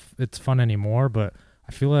I don't know if it's fun anymore, but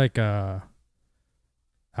I feel like Kansas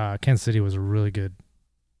City was a really good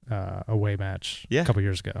away match a couple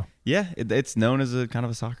years ago. Yeah, it's known as a kind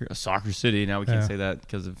of a soccer city. Now we can't say that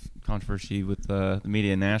because of controversy with the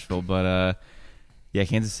media in Nashville, but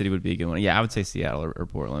Kansas City would be a good one. Yeah, I would say Seattle or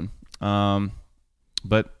Portland.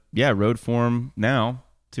 But yeah, road form now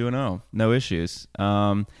 2-0, no issues.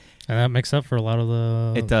 And that makes up for a lot of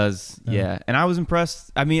the. It does, yeah. And I was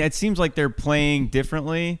impressed. I mean, it seems like they're playing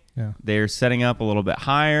differently. Yeah, they're setting up a little bit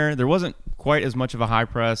higher. There wasn't quite as much of a high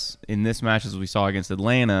press in this match as we saw against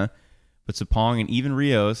Atlanta, but Sapong and even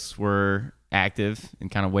Rios were active and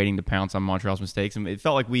kind of waiting to pounce on Montreal's mistakes. And it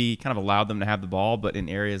felt like we kind of allowed them to have the ball, but in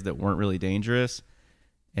areas that weren't really dangerous.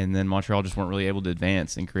 And then Montreal just weren't really able to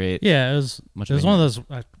advance and create. Yeah, it was one of those.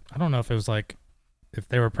 I don't know if it was like if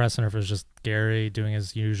they were pressing or if it was just Gary doing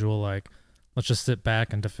his usual, like, let's just sit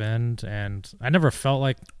back and defend. And I never felt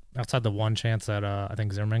like, outside the one chance that I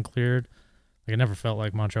think Zimmerman cleared, like, I never felt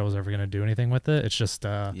like Montreal was ever going to do anything with it. It's just,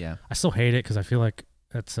 I still hate it because I feel like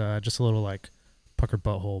it's just a little, like, pucker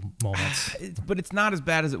butthole moments. But it's not as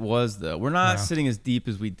bad as it was, though. We're not sitting as deep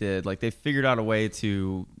as we did. Like, they figured out a way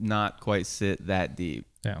to not quite sit that deep.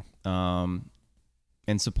 Yeah.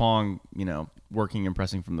 And Sapong, working and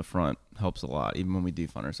pressing from the front helps a lot, even when we do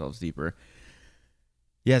find ourselves deeper.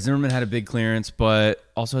 Yeah, Zimmerman had a big clearance, but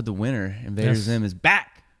also had the winner. Invader Zim is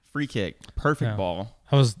back. Free kick. Perfect ball.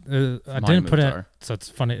 I didn't put it, so it's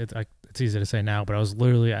funny. It's easy to say now, but I was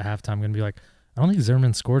literally at halftime going to be like, I don't think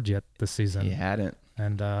Zimmerman scored yet this season. He hadn't.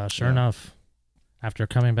 And sure enough, after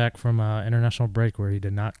coming back from international break where he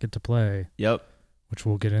did not get to play. Yep. Which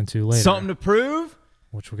we'll get into later. Something to prove?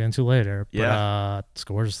 Which we'll get into later. Yeah. But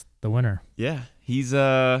scores the winner. Yeah. He's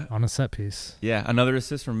on a set piece. Yeah. Another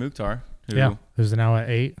assist from Mukhtar. Who's now at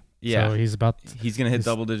 8. Yeah. So he's going to hit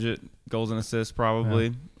double-digit goals and assists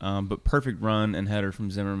probably. Yeah. But perfect run and header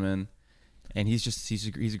from Zimmerman. And he's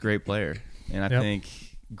a great player. And I think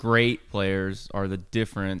great players are the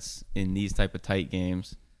difference in these type of tight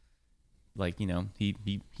games. Like, he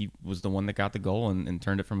was the one that got the goal and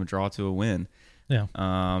turned it from a draw to a win. Yeah.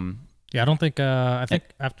 I don't think I think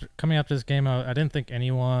after coming after this game, I didn't think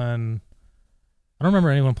anyone. I don't remember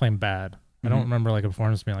anyone playing bad. I don't remember like a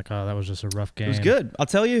performance being like, oh, that was just a rough game. It was good. I'll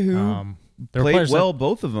tell you who played well.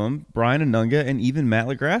 Both of them, Brian Anunga and even Matt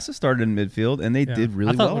LaGrassa started in midfield, and they did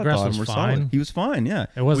really well. I thought was solid. He was fine. Yeah,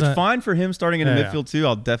 it was fine for him starting in the midfield too.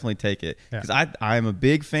 I'll definitely take it because I'm a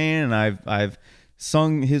big fan, and I've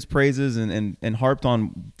sung his praises and harped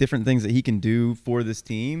on different things that he can do for this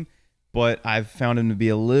team. But I've found him to be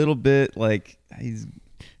a little bit like he's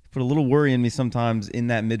put a little worry in me sometimes in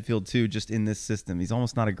that midfield too, just in this system. He's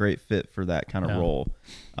almost not a great fit for that kind of role.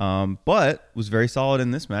 But was very solid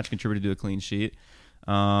in this match, contributed to a clean sheet.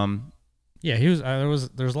 He was. There was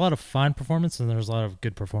a lot of fine performances and there was a lot of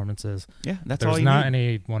good performances. Yeah, that's all. There's not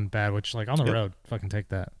any one bad, which like on the road, fucking take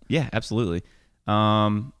that. Yeah, absolutely.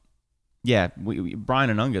 Brian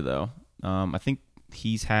Anunga though, I think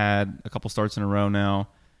he's had a couple starts in a row now.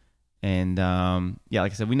 And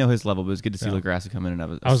like I said, we know his level, but it was good to see LaGrassa come in and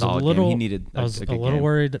have a solid game. He needed. I was a little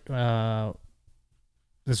worried.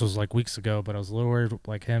 This was like weeks ago, but I was a little worried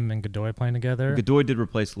like him and Godoy playing together. Godoy did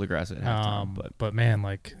replace LaGrassa at halftime, but man,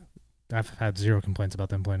 like I've had zero complaints about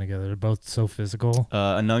them playing together. They're both so physical.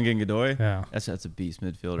 Anunga and Godoy. Yeah, that's a beast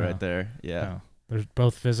midfield right there. Yeah. They're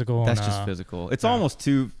both physical. That's just physical. It's almost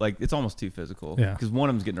too physical. Yeah. Because one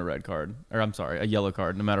of them's getting a red card, or I'm sorry, a yellow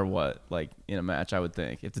card, no matter what. Like in a match, I would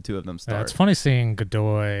think if the two of them start. Yeah, it's funny seeing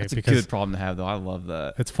Godoy. It's a good problem to have, though. I love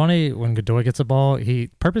that. It's funny when Godoy gets a ball, he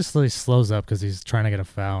purposely slows up because he's trying to get a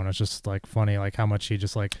foul, and it's just like funny, like how much he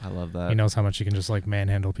just like. I love that. He knows how much he can just like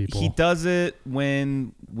manhandle people. He does it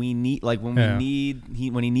when we need, when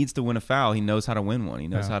he needs to win a foul. He knows how to win one. He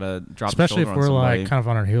knows how to drop. Especially the shoulder if we're on somebody. like kind of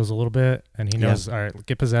on our heels a little bit, and he knows, all right,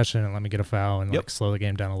 get possession and let me get a foul and like slow the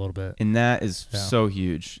game down a little bit. And that is so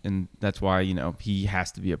huge, and that's why he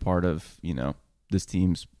has to be a part of this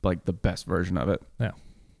team's like the best version of it. Yeah.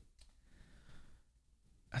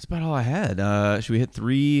 That's about all I had. Should we hit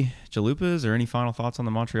 3 chalupas or any final thoughts on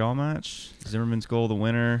the Montreal match? Zimmerman's goal, the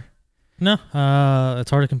winner. No, it's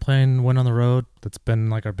hard to complain. Win on the road. That's been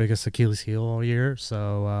like our biggest Achilles heel all year.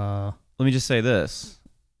 So let me just say this: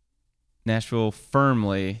 Nashville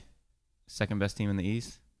firmly second best team in the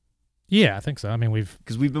East. Yeah, I think so. I mean,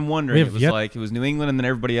 because we've been wondering. It was New England and then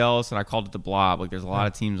everybody else, and I called it the blob. Like there's a lot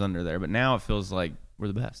of teams under there, but now it feels like we're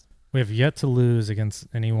the best. We have yet to lose against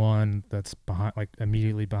anyone that's behind, like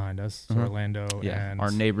immediately behind us. So Orlando and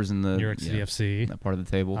our neighbors in the New York City FC, that part of the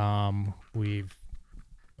table. We've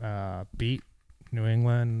beat New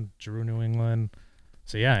England, drew New England.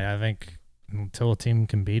 So yeah, I think until a team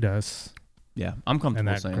can beat us. Yeah, I'm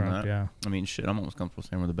comfortable saying that. Yeah, I mean, shit, I'm almost comfortable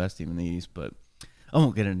saying we're the best team in the East, but I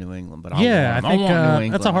won't get into New England. But I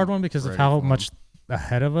think that's a hard one because of how much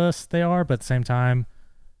ahead of us they are. But at the same time,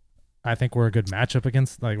 I think we're a good matchup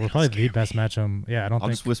against. Like we're probably the best matchup. Yeah, I'll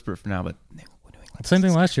just whisper it for now, but New England. Same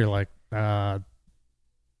thing last year. Like, no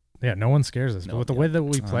one scares us. But with the way that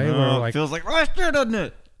we play, we're like feels like last year, doesn't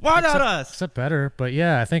it? Why not us? Except better. But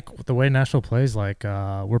yeah, I think the way Nashville plays, like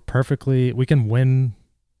we're perfectly. We can win.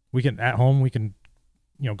 We can at home. We can,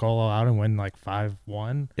 go all out and win like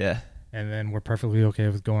 5-1. Yeah. And then we're perfectly okay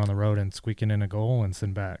with going on the road and squeaking in a goal and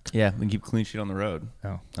sitting back. Yeah, we can keep clean sheet on the road.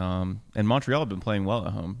 Yeah. And Montreal have been playing well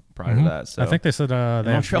at home prior to that. So I think they said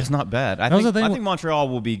Montreal's not bad. I think Montreal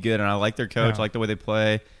will be good, and I like their coach. I like the way they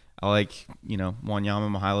play. I like,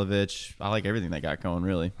 Wanyama Mihailovic. I like everything they got going,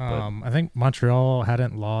 really. I think Montreal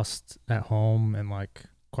hadn't lost at home in like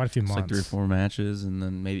quite a few months. Like 3 or 4 matches, and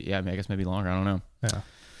then I guess maybe longer. I don't know. Yeah.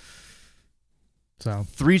 So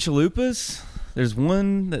 3 chalupas. There's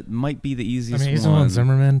one that might be the easiest. he's one. on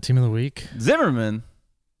Zimmerman, team of the week. Zimmerman.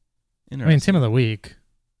 Team of the week.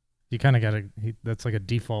 You kind of got to. That's like a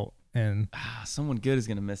default. And someone good is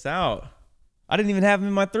gonna miss out. I didn't even have him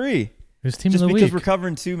in my 3. Who's team Just of the week? because we're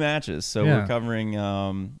covering 2 matches, so Yeah. we're covering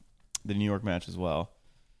the New York match as well.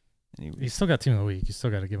 You still got team of the week. You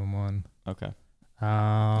still got to give him one. Okay.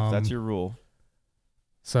 If that's your rule.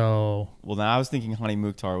 So. Well, now I was thinking Hani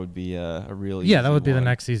Mukhtar would be a really. Yeah, that would be the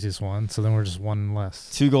next easiest one. So then we're just one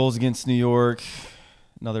less. 2 goals against New York.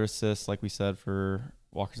 Another assist, like we said, for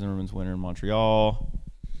Walker Zimmerman's winner in Montreal.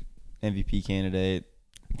 MVP candidate.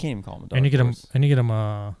 You can't even call him a dark And you get horse.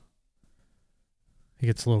 him. He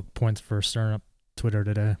gets little points for stirring up Twitter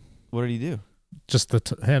today. What did he do? Just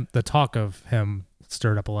the talk of him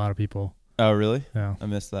stirred up a lot of people. Oh, really? Yeah, I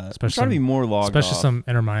missed that. Especially I'm trying to be more logged especially off. some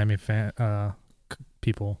Inter Miami fan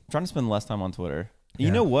people. I'm trying to spend less time on Twitter. Yeah.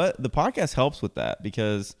 You know what? The podcast helps with that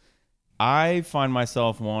because I find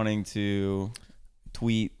myself wanting to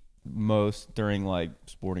tweet most during like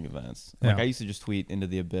sporting events. Like Yeah. I used to just tweet into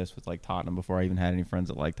the abyss with like Tottenham before I even had any friends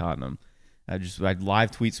that liked Tottenham. I'd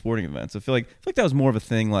live tweet sporting events. I feel like that was more of a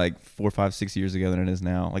thing like 4, 5, 6 years ago than it is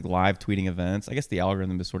now. Like live tweeting events. I guess the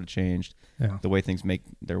algorithm has sort of changed. Yeah. The way things make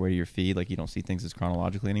their way to your feed. Like you don't see things as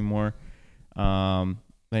chronologically anymore.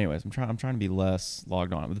 Anyways, I'm trying to be less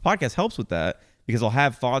logged on. But the podcast helps with that because I'll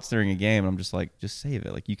have thoughts during a game and I'm just like, just save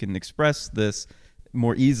it. Like you can express this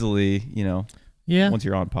more easily, Yeah. once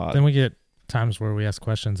you're on pod. Then we get times where we ask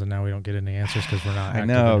questions and now we don't get any answers because we're not. I active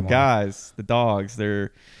know, anymore. guys, the dogs,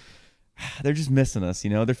 they're just missing us,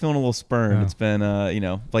 They're feeling a little spurned. Yeah. It's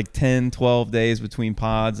been like 10, 12 days between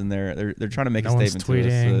pods and they're trying to make No a one's statement to us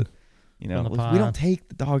tweeting that, on the we pod. don't take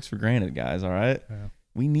the dogs for granted, guys, all right? Yeah.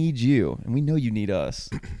 We need you and we know you need us.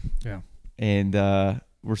 Yeah. And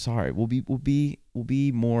we're sorry. We'll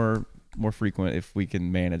be more frequent if we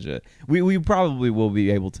can manage it. We probably will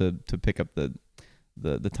be able to pick up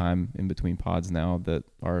the time in between pods now that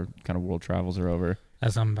our kind of world travels are over.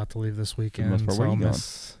 As I'm about to leave this weekend, most part, so where I'll you going?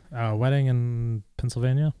 miss a wedding in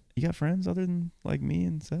Pennsylvania. You got friends other than like me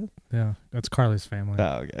and Seth? Yeah, that's Carly's family.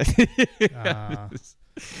 Oh, okay.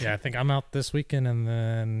 Yeah, I think I'm out this weekend, and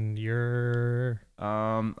then you're.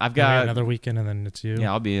 I've got got another weekend, and then it's you.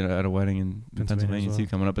 Yeah, I'll be at a wedding in Pennsylvania Pennsylvania as too well.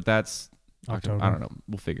 coming up, but that's October. I don't know.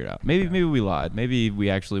 We'll figure it out. Maybe we lied. Maybe we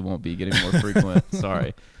actually won't be getting more frequent.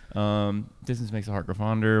 Sorry. Distance makes the heart grow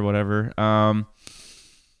fonder. Whatever.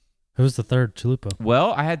 Who's the third chalupa?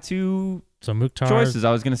 Well, I had 2 So Mukhtar choices.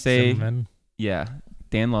 I was gonna say, Zimmerman. yeah,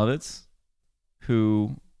 Dan Lovitz,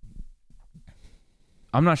 who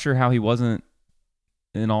I'm not sure how he wasn't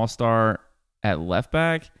an all-star at left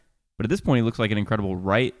back, but at this point he looks like an incredible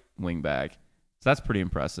right wing back. So that's pretty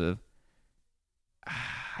impressive.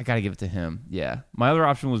 I got to give it to him. Yeah. My other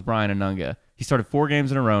option was Brian Anunga. He started 4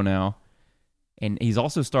 games in a row now, and he's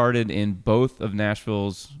also started in both of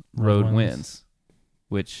Nashville's road wins,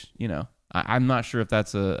 which, I'm not sure if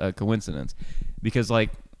that's a coincidence because,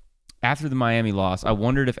 like, after the Miami loss, I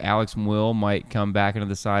wondered if Alex Mwill might come back into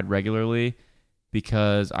the side regularly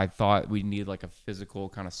because I thought we need like a physical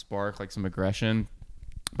kind of spark, like some aggression.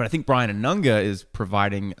 But I think Brian Anunga is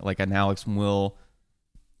providing like an Alex Mwill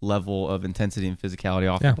level of intensity and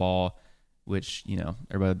physicality off the ball, which,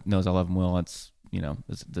 everybody knows I love Mwill. That's,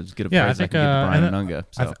 as good a praise I can give to Brian Anunga.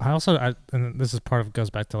 So. I also, and this is part of goes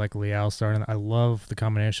back to like Liao starting. I love the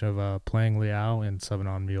combination of playing Liao and subbing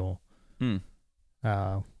on Mule.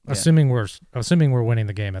 Assuming we're winning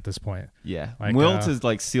the game at this point. Yeah, like, Will to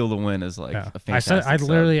like seal the win is like a fantastic. I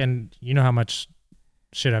literally, and you know how much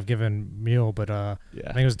shit I've given Mule, but I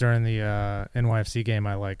think it was during the NYFC game.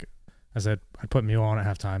 I said I'd put Mule on at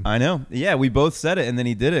halftime. I know. Yeah, we both said it, and then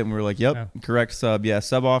he did it, and we were like, "Yep, correct sub. Yeah,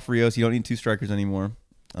 sub off Rios. You don't need 2 strikers anymore."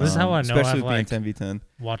 This is how I know especially I've being 10v10.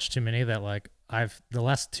 Watched too many that the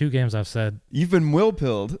last 2 games I've said you've been Will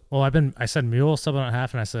pilled. Well, I said Mule subbing at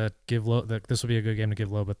half, and I said give Loeb this will be a good game to give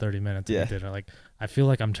Loeb 30 minutes. And he did it. I feel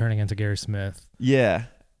like I'm turning into Gary Smith. Yeah.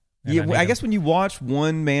 I guess when you watch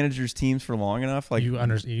one manager's teams for long enough, like you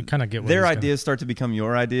kind of get what their ideas start to become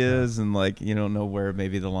your ideas, and like you don't know where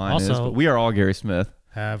maybe the line is. But we are all Gary Smith.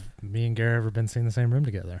 Have me and Gary ever been seen in the same room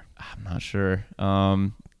together? I'm not sure.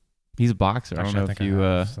 He's a boxer. I don't know if you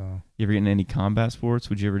ever get into any combat sports.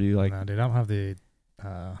 Would you ever do like? No, dude, I don't have the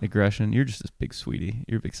aggression. You're just this big sweetie.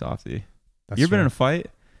 You're a big softie. That's You ever been true. in a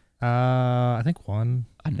fight? I think one.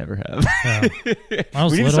 I never have. Yeah. I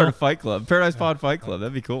was We need to little. start a fight club. Paradise Pod Fight Club.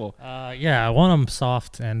 That'd be cool. Yeah, I won them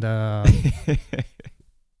soft, and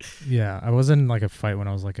yeah, I was in like a fight when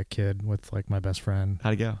I was like a kid with like my best friend.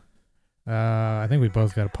 How'd it go? I think we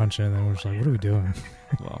both got a punch in, and then we're just like, "What are we doing?"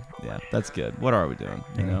 Well, yeah, that's good. What are we doing?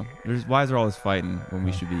 You know, why is there all this fighting when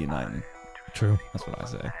we should be uniting? True. That's what I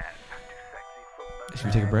say. Should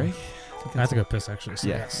we take a break? I have to go piss actually. So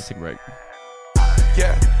Yeah, yes. let's take a break.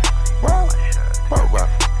 Yeah. Whoa. Whoa, whoa.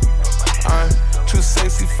 I'm too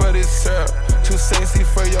sexy for this syrup. Too sexy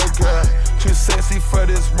for your girl. Too sexy for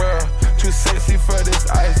this world. Too sexy for this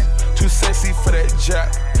ice. Too sexy for that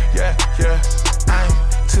jack. Yeah, yeah. I'm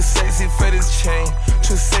too sexy for this chain.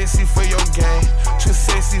 Too sexy for your game. Too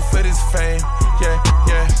sexy for this fame. Yeah,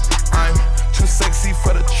 yeah. I'm too sexy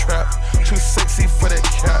for the trap. Too sexy for that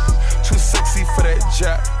cap. Too sexy for that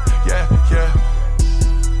jack. Yeah, yeah.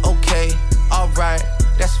 Okay, alright,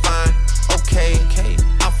 that's fine. Okay,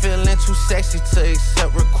 I'm feeling too sexy to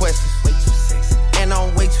accept requests. Way too sexy. And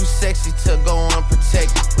I'm way too sexy to go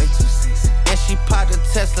unprotected. Way too sexy. And she popped a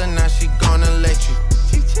Tesla, now she gonna let you.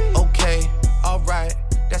 Okay, alright,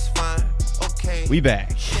 that's fine. Okay. We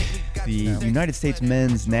back. The United States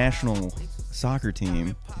men's national soccer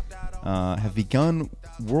team have begun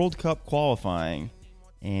World Cup qualifying,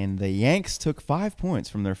 and the Yanks took 5 points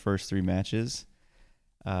from their first 3 matches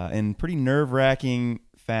in pretty nerve-wracking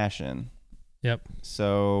fashion. Yep.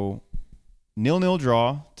 So 0-0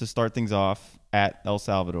 draw to start things off at El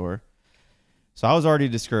Salvador. So I was already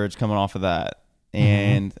discouraged coming off of that.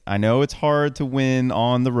 And I know it's hard to win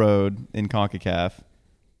on the road in CONCACAF,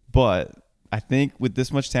 but I think with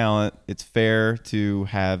this much talent, it's fair to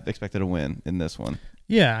have expected a win in this one.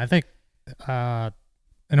 Yeah, I think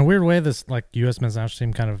in a weird way, this like U.S. men's national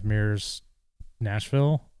team kind of mirrors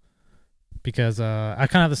Nashville, because I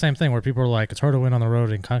kind of have the same thing where people are like, it's hard to win on the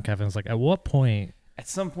road in CONCACAF, and it's like, at what point? At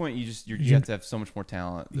some point, you have to have so much more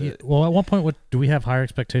talent. Well, at what point do we have higher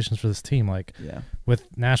expectations for this team? Like with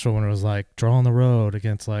Nashville, when it was like draw on the road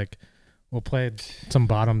against like, we'll play some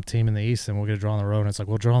bottom team in the East and we'll get a draw on the road, and it's like,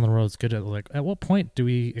 well, draw on the road is good. Like, at what point do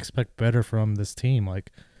we expect better from this team?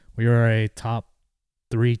 Like, we are a top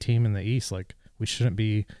 3 team in the East. Like, we shouldn't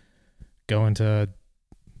be going to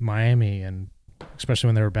Miami, and especially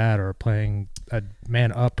when they were bad, or playing a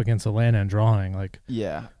man up against Atlanta and drawing. Like,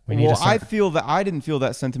 we need I feel that I didn't feel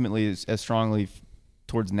that sentimentally as strongly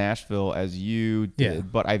towards Nashville as you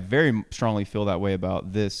did, but I very strongly feel that way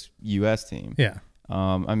about this U.S. team. Yeah.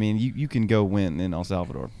 I mean, you can go win in El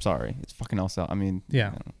Salvador. Sorry, it's fucking El Salvador. I mean,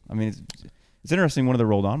 I mean, it's interesting. One of the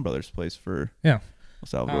Roldan brothers plays for El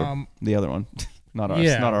Salvador. The other one, not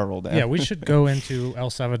ours, not our Roldan. Yeah, we should go into El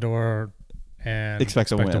Salvador and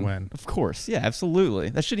expect a win. Of course, yeah, absolutely.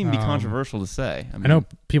 That shouldn't even be controversial to say. I know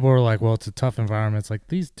people are like, "Well, it's a tough environment." It's like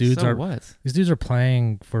these dudes are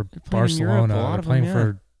playing for Barcelona, they're playing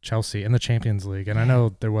for Chelsea in the Champions League, and I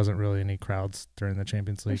know there wasn't really any crowds during the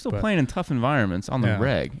Champions League. They're still playing in tough environments on the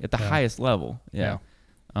reg at the highest level. Yeah.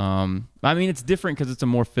 I mean, it's different because it's a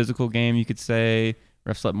more physical game. You could say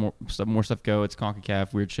refs let more stuff go. It's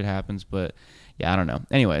CONCACAF. Weird shit happens, but yeah, I don't know.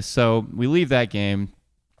 Anyway, so we leave that game.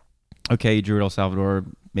 Okay, you drew at El Salvador.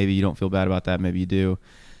 Maybe you don't feel bad about that. Maybe you do.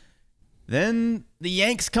 Then the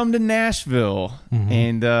Yanks come to Nashville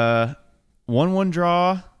and 1-1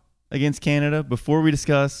 draw against Canada. Before we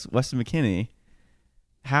discuss Weston McKennie,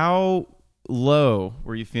 how low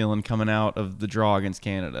were you feeling coming out of the draw against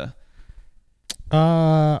Canada?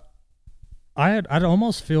 I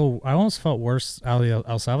almost felt worse out of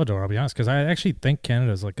El Salvador, I'll be honest, because I actually think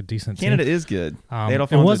Canada is like a decent team. Canada is good.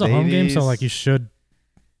 It was a home game, so like you should,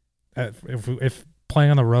 if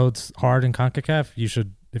playing on the road's hard in CONCACAF, you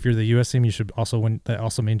should. If you're the U.S. team, you should also win. That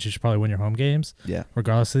also means you should probably win your home games. Yeah.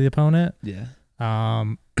 Regardless of the opponent. Yeah.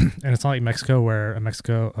 And it's not like Mexico, where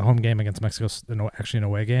a home game against Mexico is actually an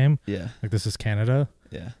away game. Yeah. Like, this is Canada.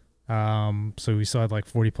 Yeah. So we still had like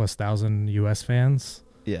 40,000+ U.S. fans.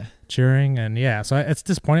 Yeah. Cheering, and so it's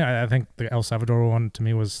disappointing. I think the El Salvador one to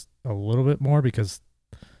me was a little bit more because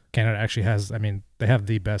Canada actually has. I mean, they have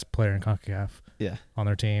the best player in CONCACAF. Yeah. On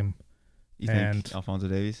their team. You think Alphonso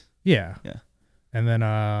Davies? Yeah. Yeah. And then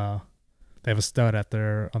they have a stud on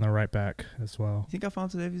their right back as well. You think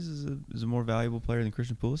Alphonso Davies is a more valuable player than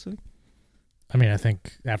Christian Pulisic? I mean, I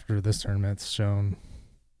think after this tournament, it's shown.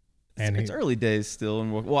 And it's early days still.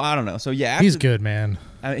 Well, I don't know. So, yeah. He's good, man.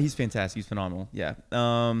 I mean, he's fantastic. He's phenomenal. Yeah.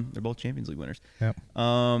 They're both Champions League winners. Yep.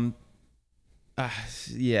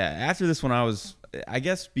 Yeah. After this one, I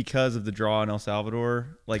guess because of the draw in El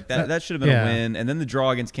Salvador, like that should have been a win. And then the draw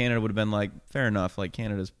against Canada would have been like, fair enough. Like,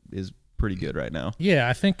 Canada is pretty good right now. Yeah,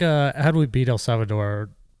 I think had we beat El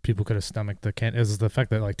Salvador, people could have stomached is the fact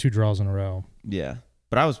that like 2 draws in a row. Yeah.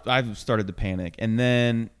 But I started to panic. And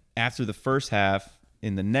then after the first half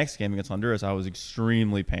in the next game against Honduras, I was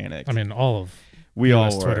extremely panicked. I mean, all of we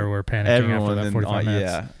US all were. Twitter were panicking Everyone after that 45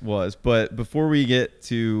 minutes. Yeah, was. But before we get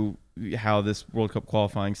to how this World Cup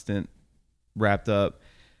qualifying stint wrapped up,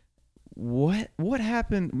 what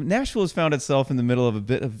happened? Nashville has found itself in the middle of a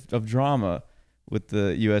bit of drama with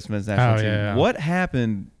the U.S. men's national team. Yeah. What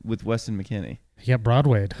happened with Weston McKennie? He got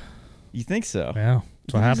Broadwayed. You think so? Yeah,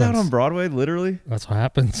 that's what He was happens. out on Broadway, literally? That's what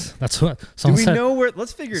happens. That's what Do someone we said. know where?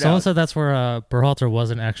 Let's figure it Someone out. said that's where Berhalter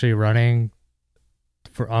wasn't actually running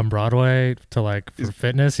on Broadway for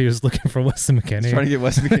fitness. He was looking for Weston McKennie. He's trying to get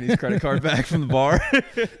Weston McKennie's credit card back from the bar.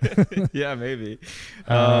 Yeah, maybe.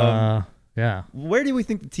 Yeah. Where do we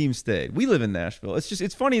think the team stayed? We live in Nashville.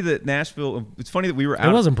 It's funny that Nashville. It's funny that we were out.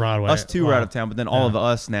 It wasn't Broadway. Us two were out of town, but then all Yeah. of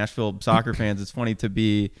us Nashville soccer fans. It's funny to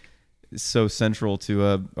be so central to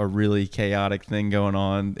a really chaotic thing going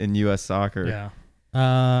on in U.S. soccer. Yeah.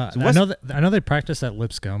 So I know they practice at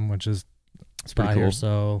Lipscomb, which is It's pretty by cool. here,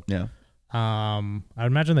 so Yeah. I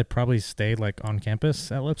imagine they probably stayed like on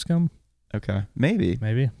campus at Lipscomb, Okay. Maybe.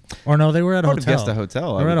 or no, they were at a I would have hotel. guessed a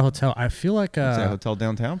hotel. They were at a hotel. I feel like I'd say a hotel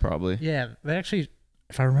downtown probably. yeah, they actually,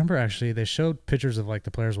 if I remember, they showed pictures of like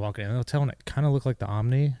the players walking in the hotel, and it kind of looked like the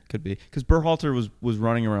Omni. Could be because Berhalter was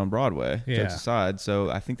running around Broadway, Yeah. jokes aside. So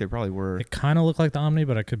I think they probably were. It kind of looked like the Omni,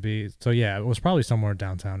 but it could be. So yeah, it was probably somewhere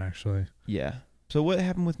downtown actually. Yeah. So what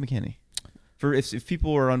happened with McKennie? For if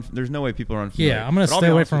people are there's no way people are unfamiliar. Yeah, I'm gonna But I'll stay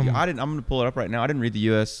be away honest with from- you, I'm gonna pull it up right now. I didn't read the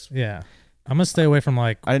U.S. Yeah, I'm gonna stay away from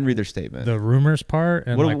like I didn't read their statement. the rumors part.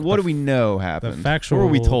 And what do we know The happened? factual. What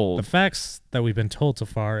were we told? The facts that we've been told so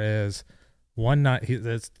far is one night.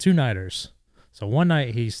 It's 2 nighters. So one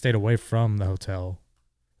night he stayed away from the hotel,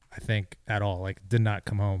 I think at all. Like did not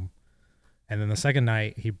come home. And then the second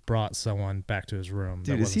night he brought someone back to his room.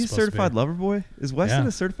 Dude, that is he a wasn't supposed to be. certified lover boy? Is Weston Yeah.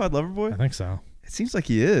 a certified lover boy? I think so. It seems like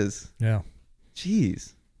he is. Yeah.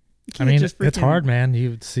 Jeez. You I can't mean, just it's freaking- hard, man.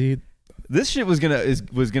 You see, This shit was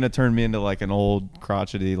gonna turn me into like an old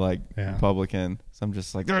crotchety Yeah. Republican. So I'm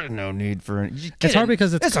just like, there's no need for it. it's hard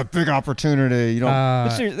because it's a big opportunity. You know, Uh,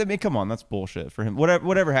 but seriously, I mean, come on, that's bullshit for him.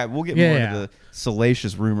 Whatever happened, we'll get Yeah, more yeah. into the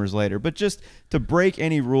salacious rumors later. But just to break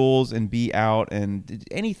any rules and be out and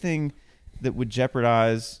anything that would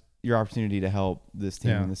jeopardize your opportunity to help this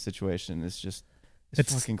team Yeah. in this situation is just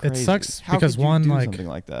It's- fucking it crazy. sucks How because could you one, do like, something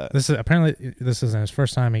like that. this isn't his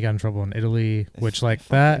first time he got in trouble in Italy, which like Fuck,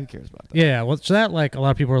 that. Who cares about that? Yeah, well, so that like a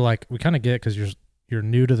lot of people are like, we kind of get because you're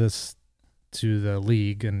new to the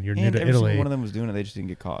league and you're new And to every single Italy, one of them was doing it. They just didn't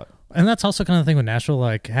get caught. and that's also kind of the thing with Nashville.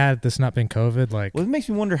 Like, had this not been COVID, like, Well, it makes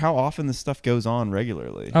me wonder how often this stuff goes on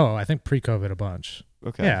regularly. oh, I think pre-COVID a bunch.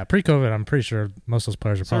 Okay. Yeah, pre-COVID, I'm pretty sure most of those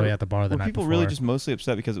players are So probably at the bar the Were night people before. really just mostly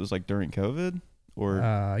upset because it was like during COVID?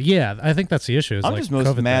 Or yeah, I think that's the issue. Is I'm like just most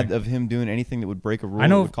COVID mad thing. of him doing anything that would break a rule I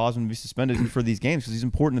know- that would cause him to be suspended for these games because he's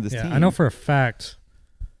important to this Yeah, team. I know for a fact,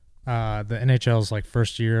 the NHL's like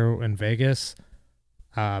first year in Vegas.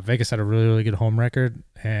 Vegas had a really, really good home record,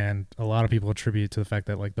 and a lot of people attribute to the fact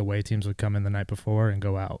that like the way teams would come in the night before and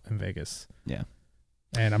go out in Vegas. Yeah.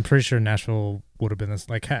 And I'm pretty sure Nashville would have been this.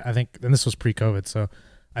 Like I think, and this was pre-COVID, so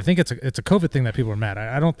I think it's a COVID thing that people are mad.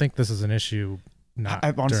 I don't think this is an issue. Not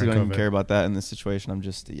I honestly during don't even COVID. care about that in this situation. I'm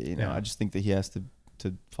just, Yeah. I just think that he has to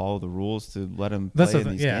follow the rules to let him That's play the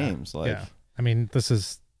in thing, these yeah, games. Like, yeah. I mean, this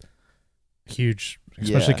is huge,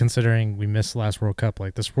 especially Yeah. considering we missed the last World Cup.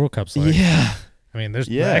 Like this World Cup's like, yeah. I mean, there's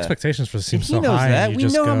Yeah. the expectations for the team And so he knows high. that. And you We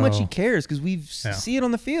just know how go- much he cares because we Yeah. see it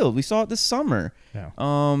on the field. We saw it this summer. Yeah.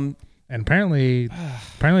 And apparently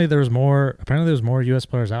there was more U.S.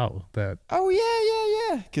 players out. That oh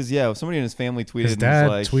yeah. Because somebody in his family tweeted. His and dad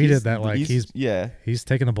was like, tweeted he's- that, like, he's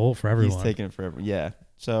taking a bullet for everyone. He's taking it forever. Yeah.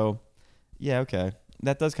 So, yeah, okay.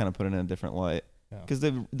 That does kind of put it in a different light. Yeah. Because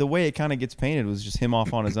the way it kind of gets painted was just him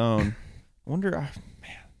off on his own. Wonder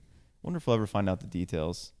if we'll ever find out the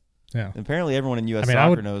details. Yeah. Apparently, everyone in U.S. I mean, I soccer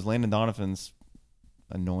would- knows Landon Donovan's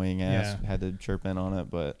annoying ass Yeah. had to chirp in on it.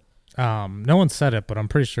 But No one said it, but I'm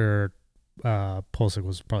pretty sure Pulisic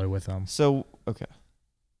was probably with them. so okay.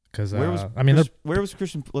 Because Where was I mean, where was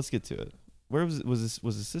Christian? Let's get to it. Where was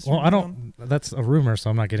his sister? well, I down? don't. That's a rumor, so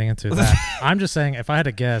I'm not getting into that. I'm just saying, if I had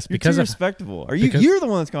to guess, You're because too of respectable. because- You're the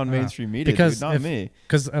one that's gone mainstream media, because dude, not if- me.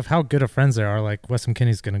 because of how good of friends they are, like Weston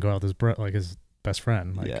Kinney's gonna go out with his best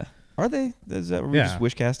friend. Like, Yeah. Are they? Are we Yeah. just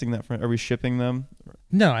wish casting that friend? Are we shipping them?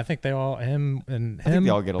 No, I think they all him I think they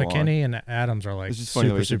all get along. McKinney and Adams are like It's just funny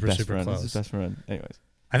the way super he said super best friend. close. It's his best friend. Anyways.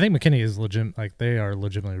 I think McKinney is legit. Like they are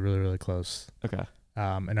legitimately really really close. Okay.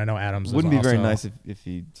 And I know Adams Wouldn't is be very also- nice if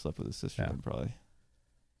he slept with his sister. Yeah. Then probably.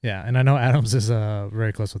 Yeah, and I know Adams is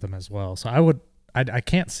very close with him as well. So I would I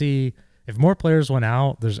can't see if more players went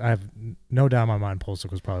out. I have no doubt in my mind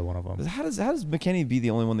Pulisic was probably one of them. How does McKennie be the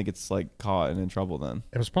only one that gets like caught and in trouble then?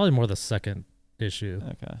 It was probably more the second issue.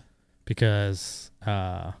 Okay. Because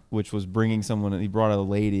which was bringing someone. He brought a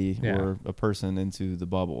lady Yeah. or a person into the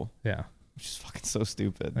bubble, yeah, which is fucking so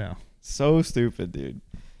stupid. yeah, So stupid, dude.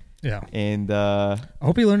 yeah. And I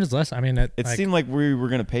hope he learned his lesson. I mean, it seemed like we were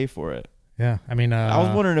gonna pay for it. Yeah, I mean, I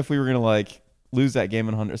was wondering if we were gonna like lose that game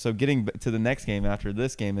in Honduras. So getting to the next game after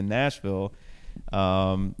this game in Nashville,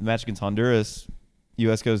 the match against Honduras,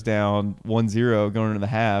 U.S. goes down 1-0 going into the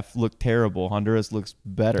half. Looked terrible. Honduras looks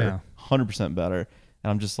better, 100% better. And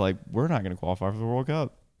I'm just like, we're not gonna qualify for the World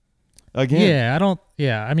Cup again. Yeah, I don't.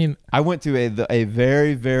 Yeah, I mean, I went to a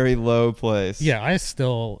very, very low place. yeah, I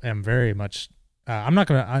still am very much. I'm not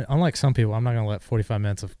gonna. Unlike some people, I'm not gonna let 45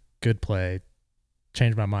 minutes of good play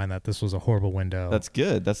change my mind that this was a horrible window. That's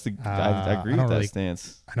good. That's the. I agree with that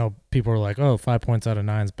stance. I know people are like, "Oh, 5 points out of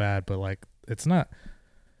 9 is bad," but like, it's not.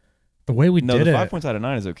 The way we did the it. 5 points out of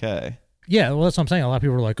 9 is okay. Yeah, well, that's what I'm saying. A lot of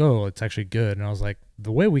people were like, "Oh, it's actually good," and I was like,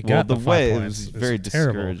 "The way we got the 5 points it was very is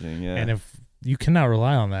terrible." discouraging. Yeah, And if you cannot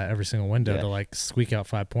rely on that every single window Yeah. to like squeak out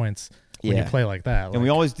 5 points when Yeah. you play like that, and we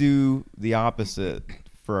like- always do the opposite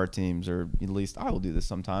for our teams, or at least I will do this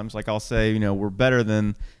sometimes. Like I'll say, we're better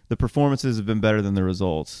than the performances have been better than the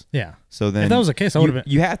results. yeah. So then, If that was the case, I would have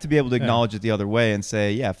been. You have to be able to acknowledge it the other way and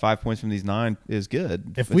say, yeah, 5 points from these 9 is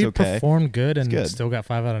good. If It's we okay. performed good and good. still got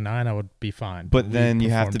 5 out of 9, I would be fine. But we then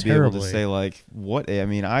you have to performed be able to terribly. say like, what? I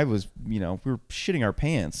mean, I was, we were shitting our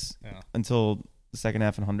pants Yeah. until the second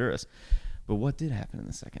half in Honduras. But what did happen in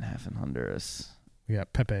the second half in Honduras? We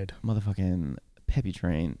got Pepe'd. Motherfucking Pepe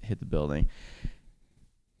train hit the building.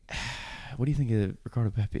 What do you think of Ricardo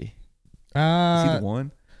Pepe? Is he the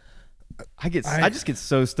one? I just get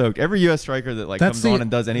so stoked. Every U.S. striker that comes on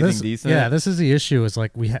and does anything decent. Yeah, this is the issue. Is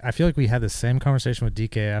like I feel like we had the same conversation with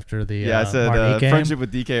DK after the I said Martinique game. friendship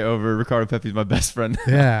with DK over Ricardo Pepe is my best friend.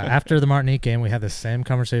 Yeah, after the Martinique game, we had the same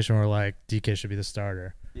conversation where like DK should be the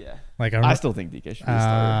starter. Yeah, Like I still think DK should be the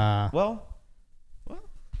starter. Well,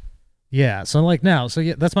 yeah. So like now, so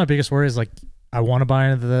yeah, that's my biggest worry is like I want to buy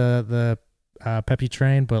into the Pepe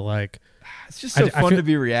train, but like it's just so fun to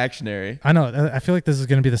be reactionary. I know. I feel like this is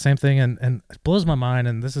going to be the same thing, and it blows my mind.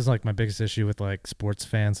 And this is like my biggest issue with like sports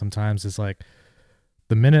fans sometimes is like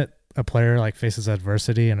the minute a player like faces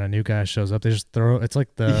adversity and a new guy shows up, they just throw. It's like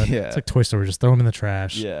it's like Toy Story, just throw him in the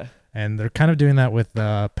trash. Yeah. And they're kind of doing that with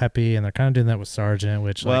Pepe, and they're kind of doing that with Sargent,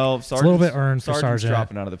 which it's a little bit earned for Sargent's Sargent.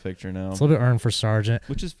 dropping out of the picture now. It's a little bit earned for Sargent,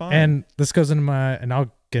 which is fine. And this goes into and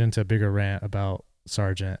I'll get into a bigger rant about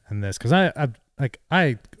Sargent and this because I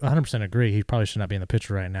 100% agree he probably should not be in the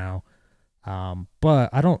picture right now, but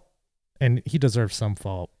I don't, and he deserves some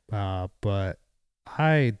fault. But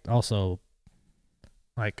I also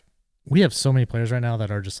like we have so many players right now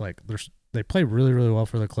that are just like they play really really well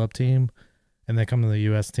for the club team. And they come to the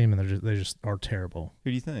U.S. team, and they just are terrible.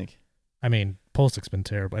 Who do you think? I mean, Pulisic's been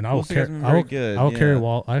terrible, and I will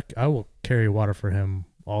carry water for him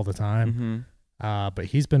all the time. Mm-hmm. But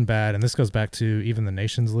he's been bad, and this goes back to even the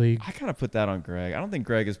Nations League. I kind of put that on Greg. I don't think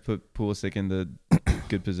Greg has put Pulisic into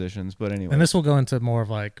good positions, but anyway. And this will go into more of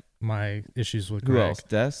like my issues with Greg. Who else?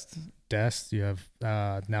 Dest. You have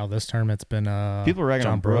now this tournament's been people are ragging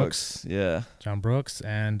John on Brooks. Yeah, John Brooks,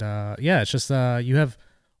 and it's just you have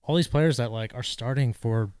all these players that like are starting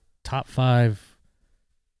for top 5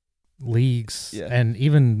 leagues, and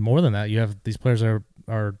even more than that, you have these players that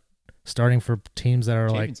are starting for teams that are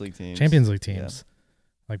Champions League teams,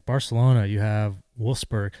 like Barcelona. You have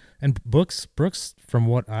Wolfsburg, and Brooks, from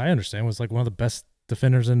what I understand, was like one of the best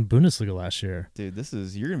defenders in Bundesliga last year. Dude,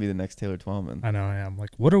 you're gonna be the next Taylor Twellman. I know I am. Like,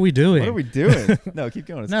 what are we doing? No, keep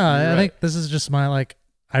going. I think this is just my like.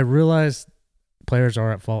 I realize players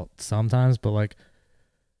are at fault sometimes, but like.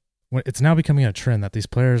 It's now becoming a trend that these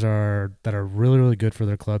players that are really, really good for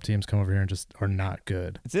their club teams come over here and just are not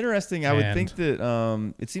good. It's interesting. I would think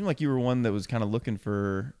that it seemed like you were one that was kind of looking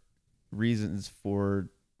for reasons for.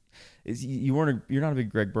 You're not a big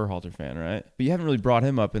Greg Berhalter fan, right? But you haven't really brought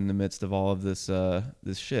him up in the midst of all of this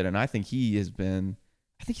shit. And I think he's been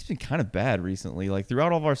kind of bad recently. Like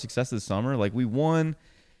throughout all of our success this summer, like we won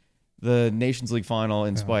the Nations League final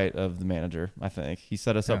in spite of the manager. I think he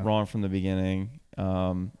set us up wrong from the beginning.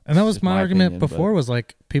 And that was my argument before. Was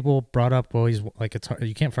like people brought up, well, he's like it's hard,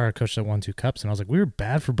 you can't fire a coach that won 2 cups, and I was like, we were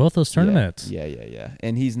bad for both those tournaments. Yeah.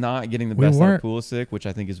 And he's not getting the best out of Pulisic, which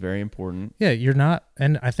I think is very important. Yeah, you're not,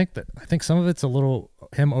 and I think some of it's a little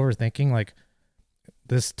him overthinking. Like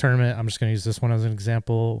this tournament, I'm just going to use this one as an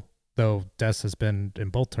example. Though Des has been in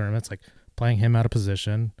both tournaments, like playing him out of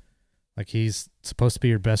position. Like he's supposed to be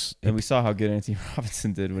your best. And we saw how good Anthony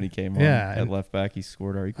Robinson did when he came on Yeah, at and- left back. He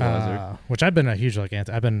scored our equalizer. Which I've been a huge like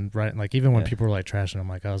I've been right like even when Yeah. people were like trashing him,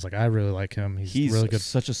 like I was like I really like him. He's really good.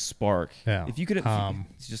 Such a spark. Yeah. If you could,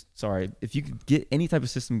 if you could get any type of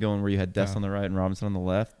system going where you had Dest Yeah. on the right and Robinson on the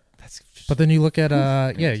left, that's. Just, But then you look at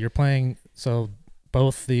you're playing so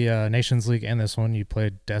both the Nations League and this one you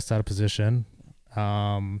played Dest out of position,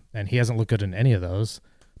 and he hasn't looked good in any of those.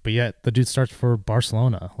 But yet the dude starts for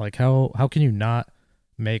Barcelona. Like how can you not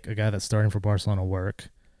make a guy that's starting for Barcelona work?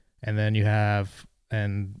 And then you have I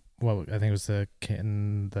think it was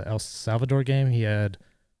in the El Salvador game he had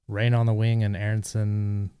Rain on the wing and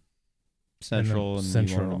Aronson central and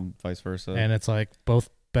central. and vice versa. and it's like both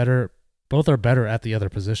are better at the other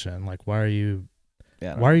position. Like why are you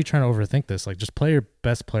trying to overthink this? Like just play your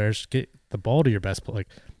best players, get the ball to your best like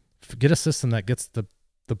get a system that gets the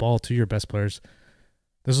ball to your best players.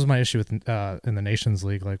 This was my issue with in the Nations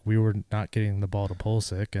League. Like we were not getting the ball to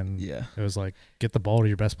Pulisic, and Yeah. it was like get the ball to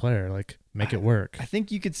your best player, like make it work. I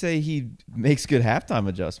think you could say he makes good halftime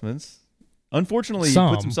adjustments. Unfortunately, he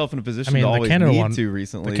Some. puts himself in a position I mean, to the always Canada need one- to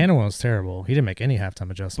recently. The Canada one was terrible. He didn't make any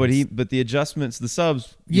halftime adjustments. but the adjustments, the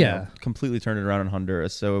subs, you Yeah. know, completely turned it around in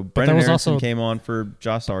Honduras. So that Brendan was Aronson also- came on for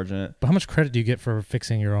Josh Sargent. But how much credit do you get for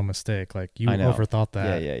fixing your own mistake? Like you I know. overthought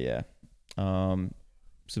that. Yeah.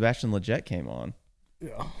 Sebastian Lletget came on.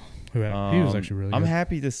 He was actually really good. I'm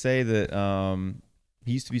happy to say that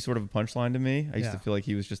he used to be sort of a punchline to me. I used Yeah. to feel like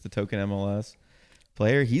he was just a token MLS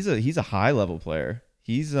player. He's a high level player.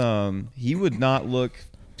 He would not look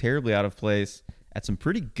terribly out of place at some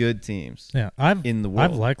pretty good teams Yeah, in the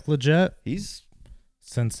world. I've liked Legit He's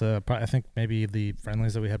since I think maybe the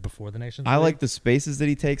friendlies that we had before the Nations I League. like the spaces that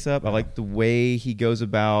he takes up. I like the way he goes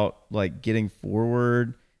about like getting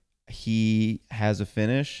forward. He has a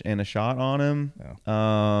finish and a shot on him.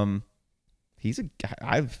 Yeah.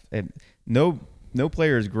 No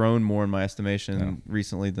player has grown more in my estimation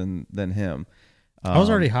recently than him. I was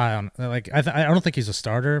already high on like I don't think he's a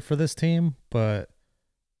starter for this team, but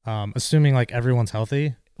assuming like everyone's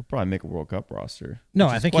healthy, He'll probably make a World Cup roster. No,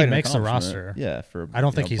 which I is think quite he an makes the accomplishment. roster. Yeah, for I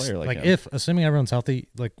don't a think he's player like him. if assuming everyone's healthy,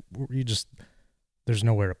 like there's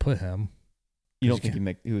nowhere to put him. You don't you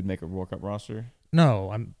think he would make a World Cup roster? No,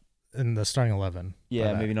 I'm in the starting 11.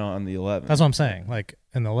 Yeah, But, maybe not on the 11. That's what I'm saying. Like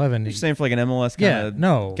in the 11, You're saying for like an MLS kind yeah, of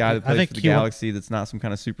no, guy that I plays think for the he will- Galaxy that's not some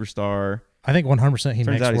kind of superstar. I think 100% he Turns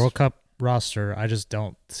makes out he's- World Cup roster. I just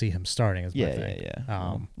don't see him starting as my thing.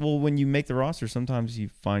 Yeah. Well, when you make the roster, sometimes you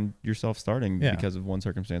find yourself starting Yeah. because of one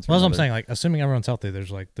circumstance. Well, or that's what I'm another. saying. Like assuming everyone's healthy, there's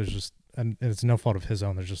just and it's no fault of his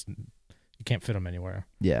own. There's just you can't fit him anywhere.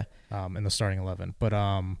 Yeah. In the starting 11. But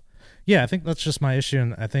yeah, I think that's just my issue,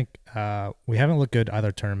 and I think we haven't looked good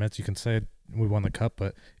either tournaments. You can say we won the cup,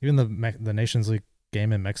 but even the Nations League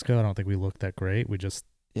game in Mexico, I don't think we looked that great. We just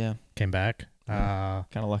came back. Kind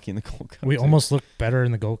of lucky in the Gold Cup. We too. almost looked better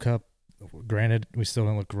in the Gold Cup. Granted, we still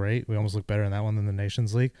didn't look great. We almost looked better in that one than the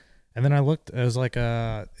Nations League. And then I looked, it was like,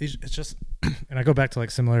 it's just, and I go back to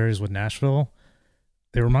like similarities with Nashville.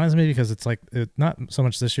 It reminds me because it's like, not so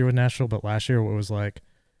much this year with Nashville, but last year it was like,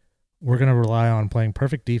 we're going to rely on playing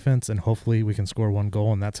perfect defense and hopefully we can score one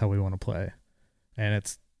goal and that's how we want to play. And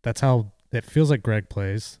that's how it feels like Greg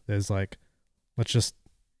plays is like, let's just.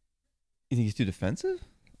 You think he's too defensive?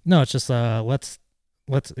 No, it's just, let's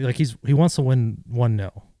like he wants to win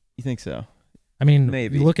 1-0. You think so? I mean,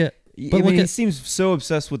 Maybe. you look at, I mean, he at- seems so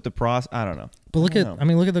obsessed with the process. I don't know. but look I at, don't know. I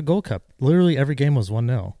mean, look at the Gold Cup. Literally every game was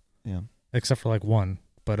 1-0. Yeah. Except for like one.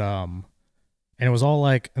 But, and it was all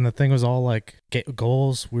like, and the thing was all like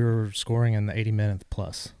goals we were scoring in the 80 minute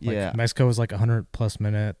plus. Like Yeah. Mexico was like 100 plus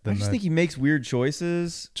minute. I Then just the think he makes weird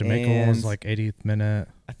choices. Jamaica and one was like 80th minute.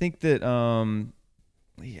 I think that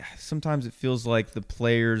sometimes it feels like the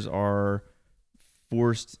players are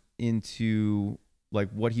forced into like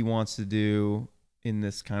what he wants to do in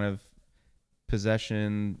this kind of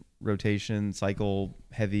possession, rotation, cycle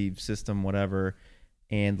heavy system, whatever.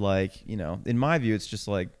 And like, you know, in my view, it's just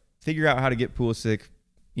like figure out how to get Pulisic,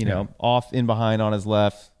 you know, off in behind on his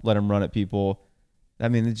left, let him run at people. I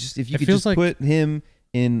mean, it's just if you It could feels just like- put him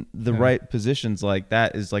in the Yeah. right positions, like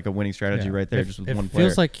that is like a winning strategy Yeah. right there, It- just with it one player.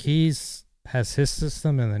 feels like has his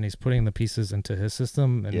system and then he's putting the pieces into his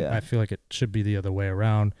system. And Yeah. I feel like it should be the other way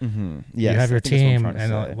around. Mm-hmm. You have your team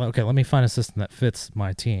and okay, let me find a system that fits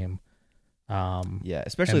my team. Yeah,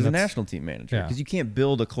 especially and as a that's- national team manager, yeah. because you can't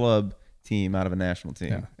build a club team out of a national team.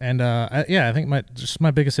 Yeah. And I think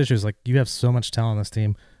my biggest issue is like you have so much talent on this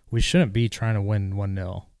team. We shouldn't be trying to win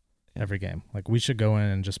 1-0 every game. Like we should go in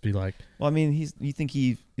and just be like, Well, I mean, you think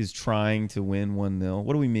he is trying to win 1-0?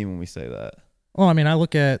 What do we mean when we say that? well, I mean, I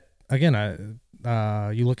look at again,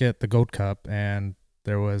 you look at the Gold Cup and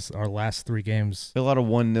there was our last 3 games. A lot of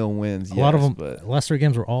 1-0 wins. A lot of them. But Last 3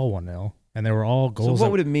 games were all 1-0, and they were all goals. So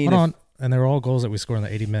what would it mean? And they were all goals that we scored in the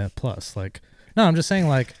 80-minute plus. Like, no, I'm just saying,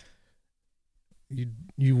 like,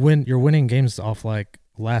 you win. You're winning games off like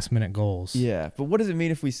last minute goals. Yeah, but what does it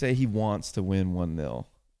mean if we say he wants to win 1-0?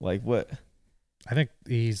 Like what? I think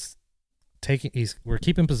we're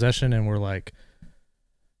keeping possession, and we're like,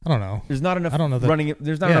 I don't know. There's not enough. I don't know.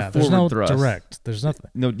 There's not enough forward there's no thrust. direct. There's nothing.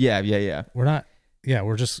 No. Yeah. We're not. Yeah,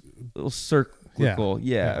 we're just Little circle.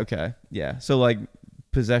 Yeah. Okay. Yeah. So like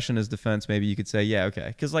possession as defense, maybe you could say, yeah, okay.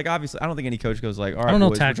 Because like obviously, I don't think any coach goes like, all right, I don't know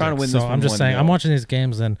boys, tactics, we're trying to win so this. I'm just saying, 1-0. I'm watching these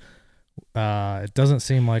games, and it doesn't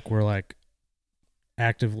seem like we're like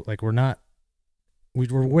active. Like we're not.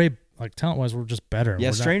 We're way like talent wise, we're just better. Yeah.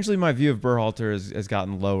 We're Strangely, my view of Berhalter has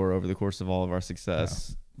gotten lower over the course of all of our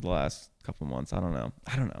success the last couple months. I don't know.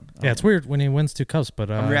 Yeah, it's weird when he wins 2 cups, but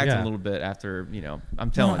I'm reacting a little bit after, I'm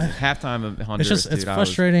telling you, halftime of Honduras, it's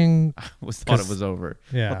frustrating. I thought it was over.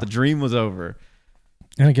 Yeah. Thought the dream was over.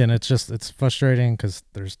 And again, it's frustrating because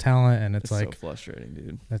there's talent, and it's like so frustrating,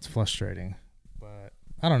 dude. It's frustrating. But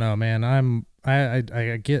I don't know, man.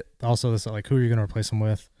 I get also this, like, who are you going to replace him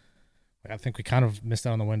with? Like, I think we kind of missed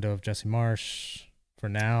out on the window of Jesse Marsh for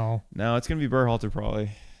now. No, it's going to be Berhalter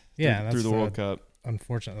probably. Yeah, through the World Cup.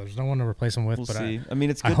 Unfortunate, there's no one to replace him with. We'll but see. I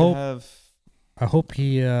mean, it's good to have. I hope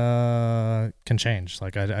he can change.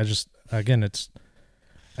 Like I just again, it's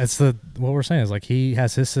what we're saying is like he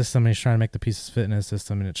has his system and he's trying to make the pieces fit in his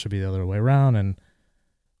system, and it should be the other way around. And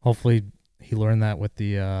hopefully he learned that with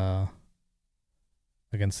the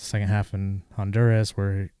against the second half in Honduras,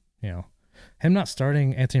 where him not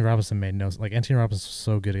starting Anthony Robinson made no, like, Anthony Robinson was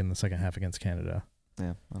so good in the second half against Canada.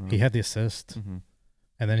 Yeah, I don't know. He had the assist. Mm-hmm.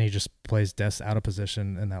 And then he just plays Dest out of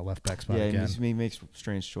position in that left back spot again. Yeah, he makes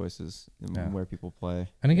strange choices in where people play.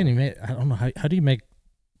 And again, I don't know, how do you make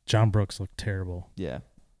John Brooks look terrible? Yeah.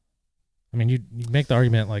 I mean, you make the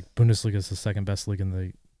argument like Bundesliga is the second best league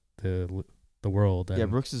in the world. And, yeah,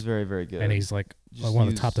 Brooks is very, very good. And he's like one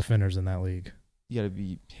of the top defenders in that league. You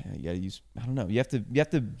gotta use. I don't know. You have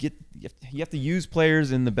to use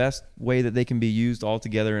players in the best way that they can be used all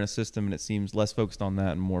together in a system, and it seems less focused on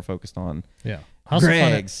that and more focused on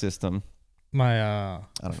Greg's system. I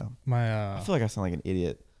don't know. I feel like I sound like an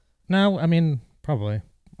idiot. No, I mean probably.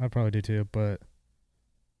 I probably do too, but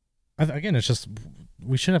again, it's just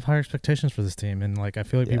we should have higher expectations for this team, and like I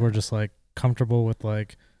feel like people are just like comfortable with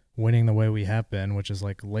like winning the way we have been, which is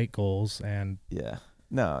like late goals and it's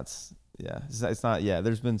not. Yeah,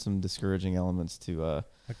 there's been some discouraging elements to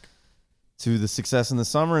the success in the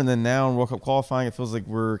summer, and then now in World Cup qualifying, it feels like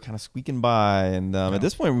we're kind of squeaking by. And at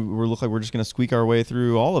this point, we look like we're just going to squeak our way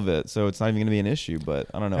through all of it. So it's not even going to be an issue.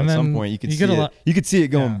 But I don't know. At some point, you could see it. You could see it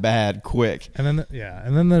going bad quick. And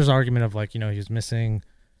then there's argument of like he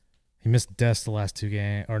missed Dest the last 2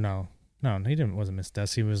 games, or no, he wasn't miss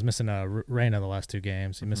Dest. He was missing Reyna the last 2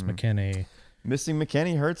 games. He missed McKinney. Missing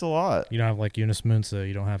McKinney hurts a lot. You don't have like Yunus Munsa.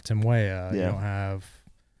 You don't have Tim Weah. You don't have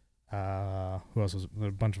who else was there?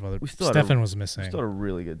 A bunch of other. Stefan was missing. We still had a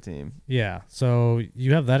really good team. Yeah, so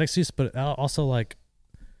you have that excuse, but also like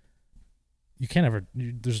you can't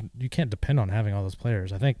depend on having all those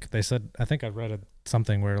players. I think I read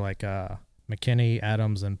something where like McKinney,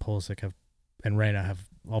 Adams, and Pulisic and Reyna have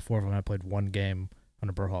all 4 of them have played 1 game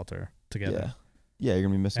under Berhalter together. Yeah, you're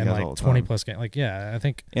gonna be missing and guys like all the 20 time. plus games. Like, yeah, I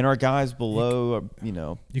think. And our guys below,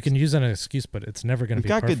 you can use that as an excuse, but it's never going to be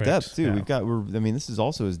perfect. We've got good depth too. Yeah. This is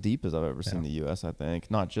also as deep as I've ever seen the U.S. I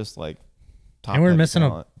think, not just like top. And we're missing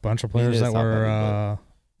talent. a bunch of players that were,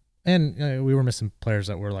 we were missing players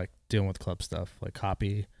that were like dealing with club stuff, like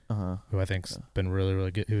Hoppy, who I think's been really,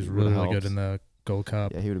 really good. He was really good in the Gold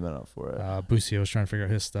Cup. Yeah, he would have been up for it. Busio was trying to figure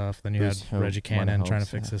out his stuff. Then you had Reggie Cannon trying to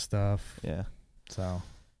fix his stuff. Yeah. So,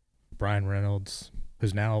 Brian Reynolds,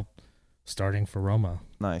 who's now starting for Roma.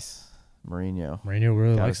 Nice. Mourinho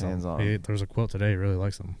really likes him. There was a quote today. He really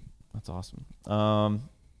likes him. That's awesome.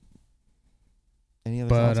 Any other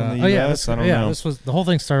thoughts on the U.S.? I don't know. This was the whole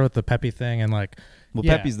thing started with the Pepe thing and like. Well,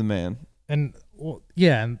 Pepe's the man. And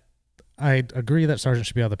and I agree that Sargent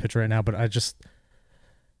should be on the pitch right now, but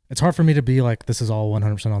it's hard for me to be like this is all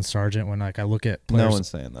 100% on Sargent when like I look at players. No one's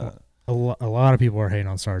saying that. A lot of people are hating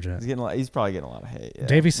on Sargent. He's probably getting a lot of hate. Yeah,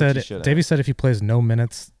 Davey said if he plays no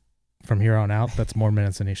minutes from here on out, that's more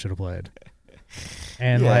minutes than he should have played.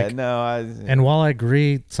 And and while I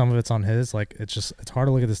agree some of it's on his, like it's hard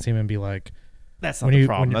to look at this team and be like that's not the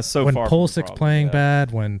problem. That's so far from the problem. When Pulisic's playing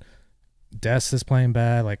bad, when Dest is playing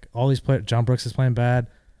bad, like all these players, John Brooks is playing bad,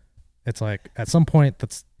 it's like at some point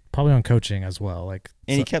that's probably on coaching as well. Like,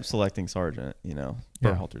 and he kept selecting Sargent,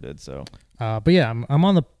 Berhalter did so. But yeah, I'm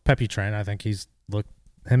on the Pepe train. I think him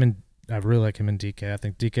and I really like him in DK. I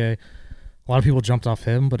think DK. A lot of people jumped off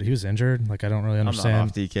him, but he was injured. Like I don't really understand. I'm not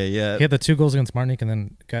off DK yet. He had the 2 goals against Martinique and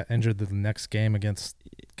then got injured the next game against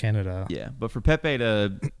Canada. Yeah, but for Pepe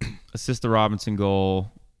to assist the Robinson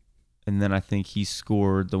goal, and then I think he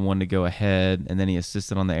scored the one to go ahead, and then he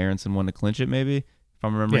assisted on the Aronson one to clinch it. Maybe if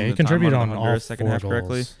I'm remembering. Yeah, he the contributed timeline of on the all Honduras second 4 half goals.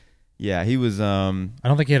 correctly. Yeah, he was. I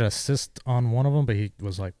don't think he had an assist on one of them, but he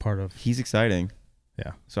was like part of. He's exciting.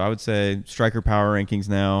 Yeah. So I would say striker power rankings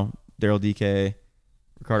now: Daryl DK,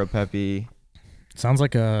 Ricardo Pepi, Sounds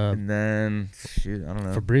like and then shoot, I don't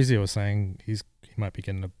know. Fabrizio was saying he might be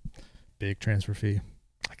getting a big transfer fee.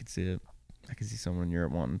 I could see it. I could see someone in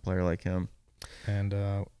Europe wanting a player like him. And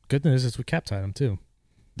good news is we cap tied him too.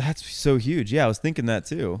 That's so huge. Yeah, I was thinking that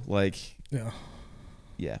too. Like, Yeah.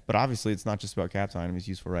 yeah, but obviously it's not just about cap time. He's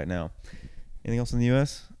useful right now. Anything else in the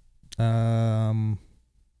U.S.?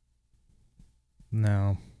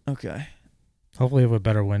 No. Okay. Hopefully we have a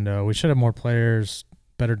better window. We should have more players,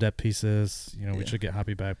 better depth pieces. We Yeah. should get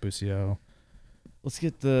Hoppy back, Busio. Let's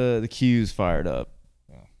get the Qs fired up.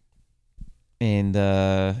 Yeah. And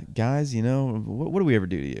guys, what do we ever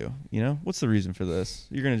do to you? What's the reason for this?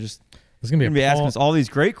 You're gonna just It's gonna be, asking us all these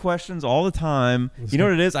great questions all the time. You know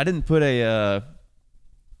what it is? I didn't put a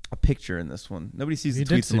picture in this one. Nobody sees the You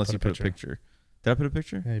did tweets unless you put a picture. Did I put a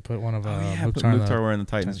picture? Yeah, you put one of I put Mukhtar in the Mukhtar wearing the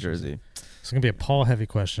Titans Titans jersey. It's gonna be a Paul heavy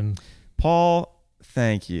question. Paul,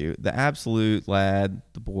 thank you. The absolute lad,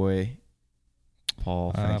 the boy.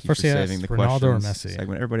 Paul, thank you first for he saving asked the Ronaldo or questions Messi?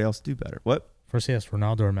 segment. Everybody else do better. What? First he asked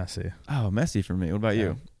Ronaldo or Messi. Oh, Messi for me. What about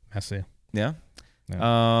you? Messi. Yeah?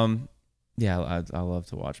 Yeah. Yeah, I love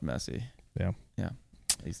to watch Messi. Yeah. Yeah.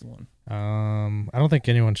 He's the one. I don't think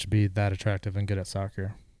anyone should be that attractive and good at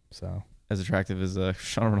soccer. So As attractive as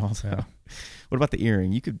Cristiano Ronaldo. Yeah. What about the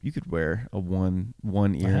earring? You could wear a one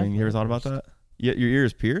earring. You ever thought about that? Yeah, your ear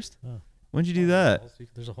is pierced? Oh. When'd you do that?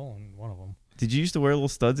 There's a hole in one of them. Did you used to wear little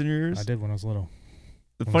studs in your ears? I did when I was little.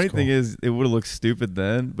 The That funny was thing cool. is, it would have looked stupid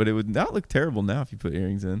then, but it would not look terrible now if you put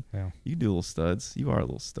earrings in. Yeah. You can do little studs. You are a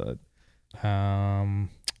little stud.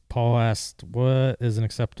 Paul asked, what is an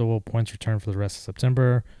acceptable points return for the rest of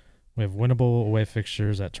September? We have winnable away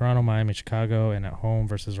fixtures at Toronto, Miami, Chicago, and at home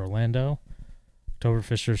versus Orlando. October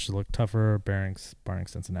fixtures should look tougher, barring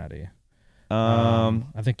Cincinnati. I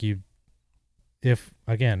think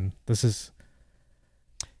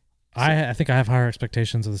I think I have higher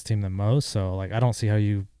expectations of this team than most. So I don't see how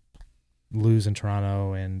you lose in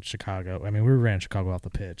Toronto and Chicago. I mean, we ran Chicago off the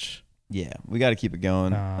pitch. Yeah, we got to keep it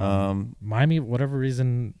going. Miami, whatever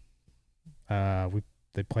reason,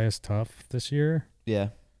 they play us tough this year. Yeah,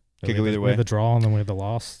 So could we go had either We way. had the draw and then we had the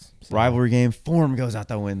loss. So, Rivalry game form goes out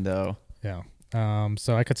the window. Yeah.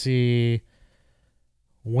 So I could see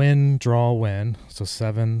win, draw, win. So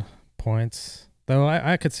 7 points. Though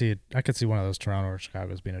I could see one of those Toronto or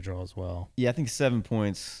Chicago's being a draw as well. Yeah, I think 7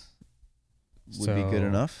 points would be good So,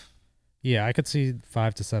 enough. Yeah, I could see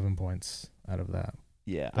 5 to 7 points out of that.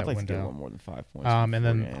 Yeah, that I'd like to window. get one more than 5 points. And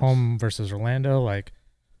then home versus Orlando.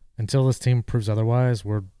 Until this team proves otherwise,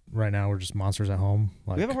 we're just monsters at home.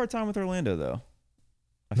 We have a hard time with Orlando, though.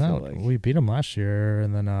 I No, feel like we beat them last year,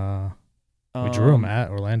 and then we drew them at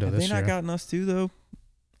Orlando Have this they not year. gotten us too, though?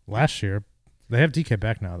 Last year, they have DK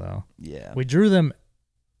back now though. Yeah, We drew them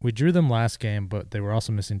last game, but they were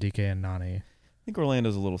also missing DK and Nani. I think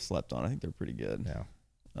Orlando's a little slept on. I think they're pretty good. Yeah,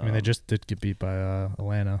 I mean they just did get beat by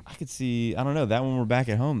Atlanta. I could see. I don't know that one. We're back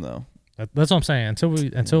at home though. That's what I'm saying.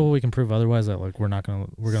 Until we can prove otherwise, that we're gonna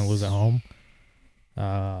lose at home.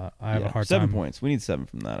 I have a hard 7 time. points. We need 7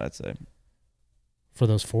 from that. I'd say For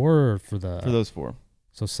those 4 or for those 4.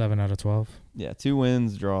 So 7 out of 12. Yeah, 2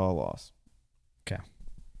 wins, draw, loss.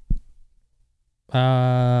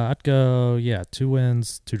 I'd go 2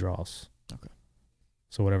 wins, 2 draws. Okay.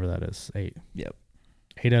 So whatever that is, 8. Yep.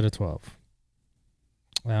 8 out of 12.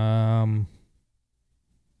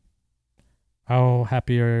 How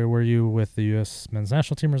happy were you with the U.S. men's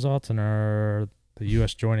national team results, and are the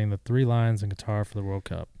U.S. joining the 3 Lions in Qatar for the World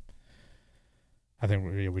Cup? I think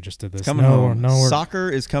we just did this. It's coming home. we're Soccer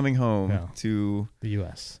is coming home to the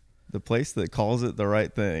U.S. the place that calls it the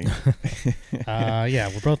right thing.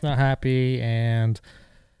 We're both not happy, and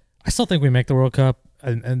I still think we make the World Cup,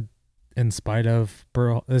 and in spite of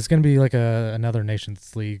it's going to be like another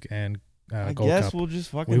Nations League and I Gold guess Cup. we'll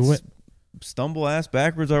just fucking stumble ass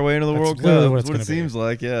backwards our way into the That's World literally Cup. what That's it's what it gonna be. seems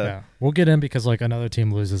like. Yeah. We'll get in because another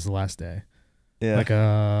team loses the last day.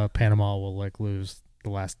 Yeah. Panama will lose the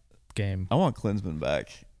last game. I want Klinsmann back.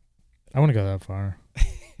 I want to go that far.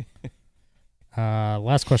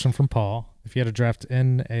 Last question from Paul. If you had to draft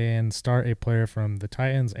in and start a player from the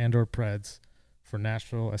Titans and or Preds for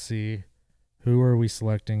Nashville SC, who are we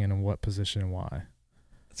selecting and in what position and why?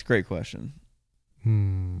 That's a great question. I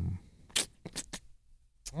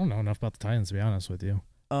don't know enough about the Titans, to be honest with you.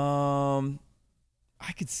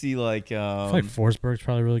 I could see like I feel like Forsberg's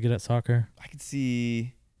probably really good at soccer. I could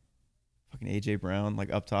see fucking AJ Brown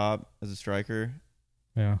like up top as a striker.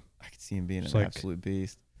 Yeah. I could see him being Just an like- absolute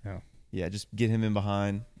beast. Yeah. Yeah, just get him in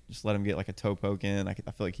behind. Just let him get like a toe poke in. I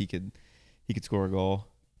feel like he could score a goal.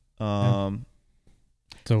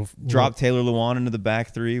 So Drop Taylor Lewan into the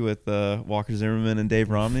back three with Walker Zimmerman and Dave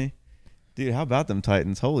Romney. Dude, how about them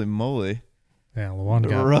Titans? Holy moly! Yeah, Lewan A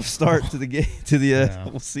got rough start to the game Yeah.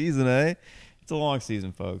 whole season, eh? It's a long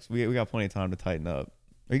season, folks. We got plenty of time to tighten up.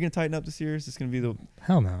 Are you gonna tighten up this year? Is this gonna be the?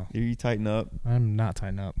 Hell no. Are you tighten up? I'm not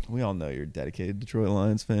tighten up. We all know you're a dedicated Detroit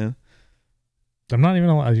Lions fan. I'm not even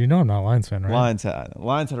I'm not a Lions fan, right? Lions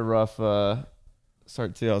had a rough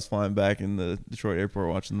start too. I was flying back in the Detroit airport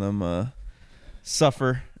watching them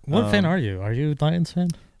suffer. What fan are you? Are you a Lions fan?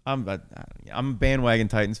 I'm a bandwagon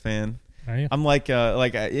Titans fan. Are you? I'm like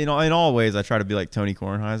in all ways I try to be like Tony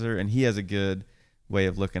Kornheiser, and he has a good way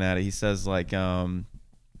of looking at it. He says like I'm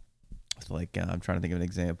trying to think of an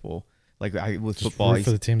example. Like with Just football, root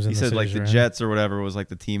for the teams in he the said like cities the you're in. Jets or whatever was like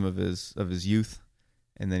the team of his youth,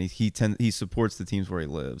 and then he supports the teams where he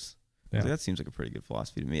lives. I was Yeah. like, that seems like a pretty good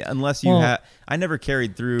philosophy to me. Unless you Well- I never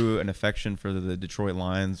carried through an affection for the Detroit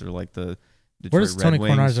Lions or like the Detroit Where does Red Tony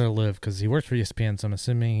Wings. Kornheiser live? Because he works for ESPN, so I'm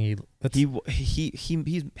assuming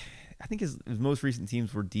He's I think his most recent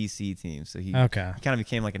teams were DC teams, so he okay. kind of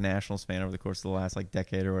became like a Nationals fan over the course of the last like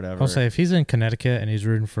decade or whatever. I'll say if he's in Connecticut and he's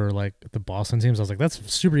rooting for like the Boston teams, I was like,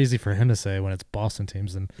 that's super easy for him to say when it's Boston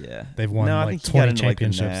teams and yeah, they've won No, I like think he got 20 into, like, the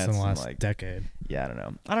championships in Nats the and, last like- decade. yeah,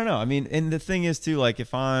 I don't know. I mean, and the thing is too, like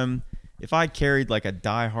if I carried like a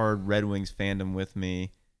diehard Red Wings fandom with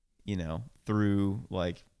me, through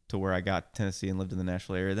like to where I got Tennessee and lived in the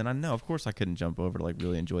Nashville area, then I know of course I couldn't jump over to like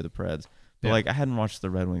really enjoy the Preds. But Yeah. like I hadn't watched the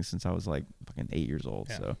Red Wings since I was like fucking 8 years old.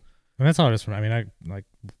 Yeah. So And that's all it is for me. I mean, I like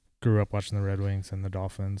grew up watching the Red Wings and the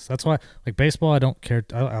Dolphins. That's why, like baseball, I don't care.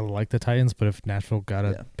 I like the Titans, but if Nashville got a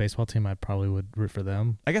Yeah. baseball team, I probably would root for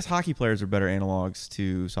them. I guess hockey players are better analogs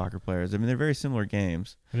to soccer players. I mean, they're very similar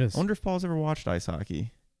games. It is. I wonder if Paul's ever watched ice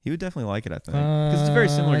hockey. He would definitely like it, I think, because it's a very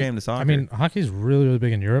similar game to soccer. I mean, hockey's really, really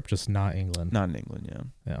big in Europe, just not England. not in England,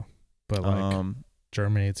 yeah. But like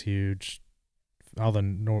Germany, it's huge. All the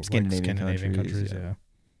Scandinavian Scandinavian countries, countries,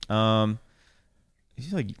 yeah. You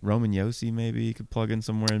see, like Roman Yossi, maybe you could plug in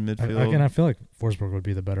somewhere in midfield. Again, I feel like Forsberg would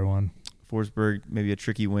be the better one. Forsberg, maybe a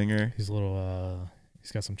tricky winger. He's a little,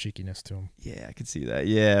 he's got some cheekiness to him. Yeah, I could see that.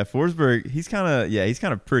 Yeah, Forsberg, he's kind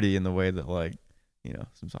of pretty in the way that like,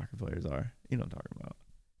 some soccer players are. You know what I'm talking about.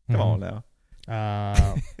 Come on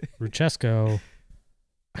now. Ruchesko,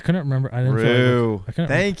 I couldn't remember. I didn't feel Rue, like, I couldn't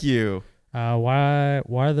thank you.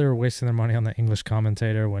 why they're wasting their money on the English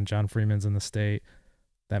commentator when John Freeman's in the state?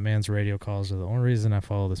 That man's radio calls are the only reason I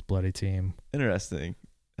follow this bloody team. Interesting.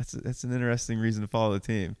 That's an interesting reason to follow the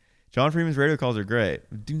team. John Freeman's radio calls are great.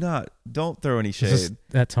 Don't throw any Is this shade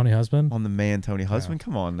that Tony Husband? on the man Tony Husband.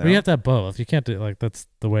 Come on now. Well, you have to have both. You can't do like that's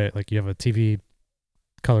the way. Like you have a TV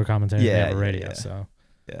color commentator, and you have a radio. yeah. So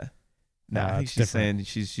Yeah. No, I think it's she's different.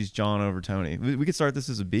 saying she's John over Tony. We could start this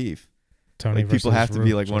as a beef. Tony Like people versus have to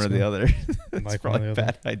be like one or the Ruchesko. other. It's Like one or probably the a other.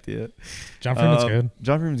 bad idea. John Freeman's good.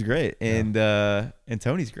 John Freeman's great, Yeah. and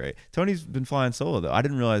Tony's great. Tony's been flying solo though. I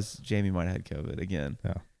didn't realize Jamie might have had COVID again.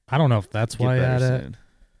 I don't know if that's Get why I better had it. soon.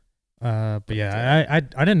 But yeah, I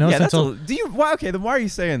didn't notice Yeah, that's until do you? Why? Okay, then why are you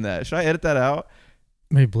saying that? Should I edit that out?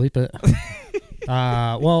 maybe bleep it.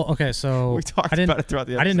 Well, okay, so We talked I didn't- about it throughout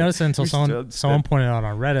the episode. I didn't notice it until We someone stood- pointed out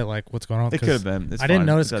on Reddit like what's going on. It could 'cause have been. It's I didn't fine.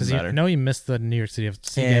 notice It doesn't because matter. he missed the New York City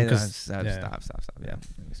FC game Yeah, because stop. yeah. Yeah.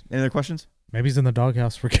 Any other questions? Maybe he's in the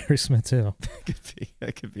doghouse for Gary Smith too.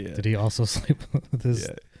 That could be it. Did he also sleep with his?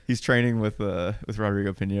 Yeah. He's training with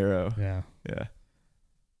Rodrigo Pinheiro. Yeah. Yeah.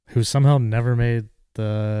 Who somehow never made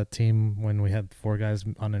the team when we had 4 guys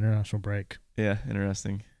on international break. Yeah.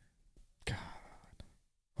 Interesting.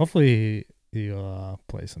 Hopefully he'll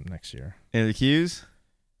play some next year. Any other cues?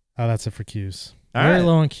 Oh, that's it for Q's. All Very right.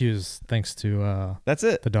 low on Q's thanks to That's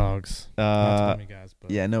it. the dogs. Not to put me guys,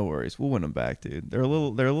 but Yeah, no worries. We'll win them back, dude. They're a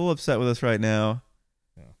little upset with us right now.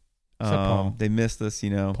 Yeah. Except Paul. They missed us,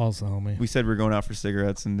 Paul's the homie. We said we were going out for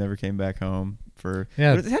cigarettes and never came back home for.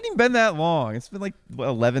 Yeah. It hadn't even been that long. It's been like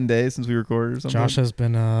 11 days since we recorded or something. Josh has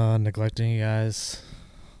been neglecting you guys.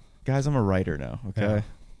 Guys, I'm a writer now. Okay,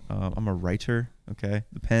 I'm a writer. Okay,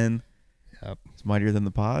 the pen. Yep. It's mightier than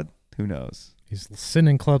the pod. Who knows? He's sitting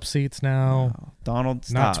in club seats now. Oh, Donald,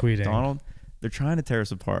 Not stop. tweeting. Donald, they're trying to tear us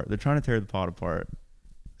apart. They're trying to tear the pod apart.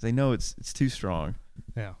 'Cause they know it's too strong.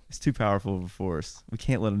 Yeah. It's too powerful of a force. We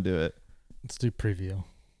can't let them do it. Let's do preview.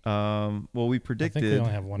 Well, we predicted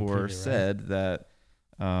only have one or preview, right? said that,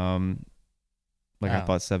 I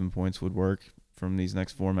thought 7 points would work from these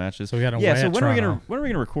next 4 matches. So we got to So when are we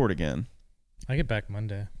gonna record again? I get back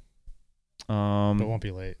Monday, but it won't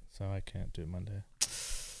be late, so I can't do it Monday.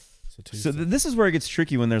 So Tuesday. So this is where it gets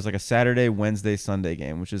tricky when there's like a Saturday, Wednesday, Sunday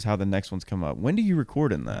game, which is how the next ones come up. When do you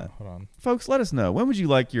record in that? Hold on. Folks, let us know. When would you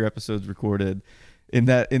like your episodes recorded in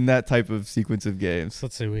that type of sequence of games?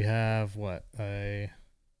 Let's see. We have what? What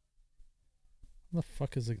the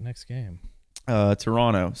fuck is the next game?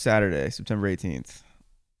 Toronto, Saturday, September 18th.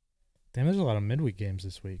 Damn, there's a lot of midweek games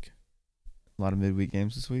this week. A lot of midweek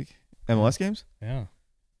games this week. MLS games? Yeah.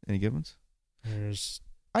 Any good ones?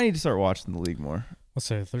 I need to start watching the league more. Let's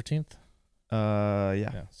say the 13th.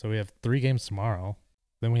 Yeah. So we have 3 games tomorrow.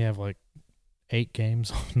 Then we have like 8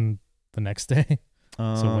 games on the next day.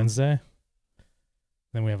 So Wednesday.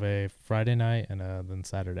 Then we have a Friday night and then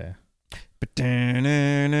Saturday.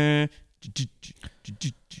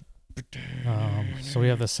 So we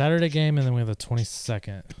have the Saturday game and then we have the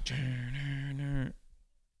 22nd,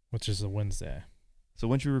 which is a Wednesday. So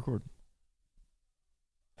when should we record?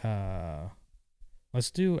 Let's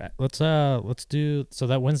do so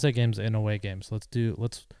that Wednesday game's an away game. So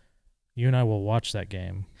you and I will watch that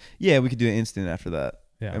game. Yeah, we could do an instant after that.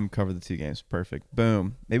 Yeah. And cover the 2 games. Perfect.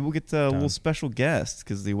 Boom. Maybe we'll get a little special guest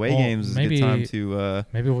because the away games is a maybe, good time to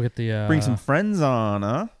maybe we'll get the bring some friends on,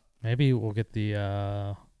 huh? Maybe we'll get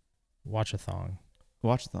the watch-a-thon.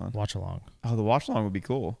 Watch-a-thon. Watch-along. Oh, the watch-along would be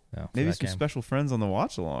cool. Yeah, maybe some special friends on the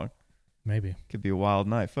watch-along. Maybe. Could be a wild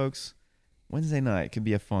night, folks. Wednesday night could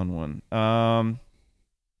be a fun one. Yeah,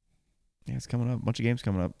 it's coming up. A bunch of games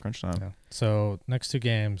coming up. Crunch time. Yeah. So next 2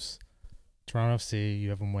 games, Toronto FC,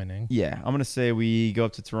 you have them winning. Yeah, I'm gonna say we go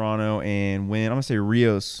up to Toronto and win. I'm gonna say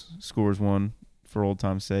Rios scores 1 for old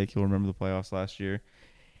time's sake. He'll remember the playoffs last year.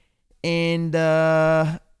 And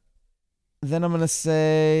then I'm gonna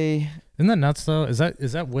say, isn't that nuts though? Is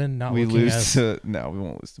that win not we looking lose as to no, we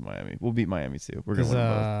won't lose to Miami. We'll beat Miami too. We're gonna win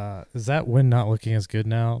both. Is that win not looking as good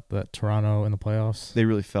now that Toronto in the playoffs? They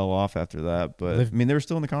really fell off after that, but I mean they were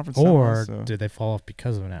still in the conference. Or so. did they fall off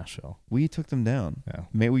because of Nashville? We took them down. Yeah,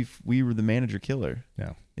 we were the manager killer.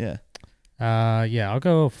 Yeah. I'll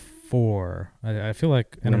go 4. I feel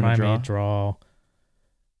like Inter Miami draw.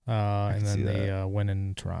 And then the win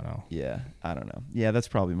in Toronto. Yeah, I don't know. Yeah, that's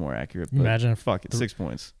probably more accurate. But imagine fuck it, 6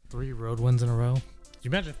 points. 3 road wins in a row. Can you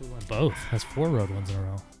imagine if we won both? That's 4 road wins in a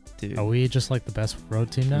row. Dude, are we just like the best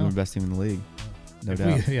road team now? We're the best team in the league, no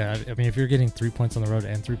doubt. I mean, if you're getting 3 points on the road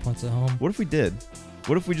and 3 points at home. What if we did?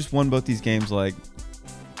 What if we just won both these games like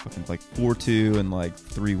fucking like 4-2 and like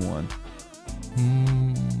 3-1?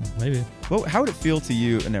 Maybe. Well, how would it feel to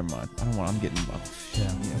you? Never mind. I don't want. I'm getting. I'm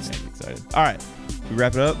excited. All right, we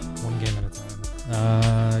wrap it up. 1 game at a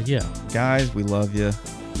time. Yeah. Guys, we love you.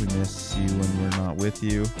 We miss you when we're not with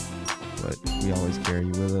you, but we always carry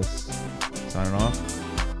you with us. Signing off.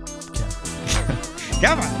 Okay.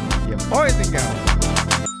 Come on, you boys and girls.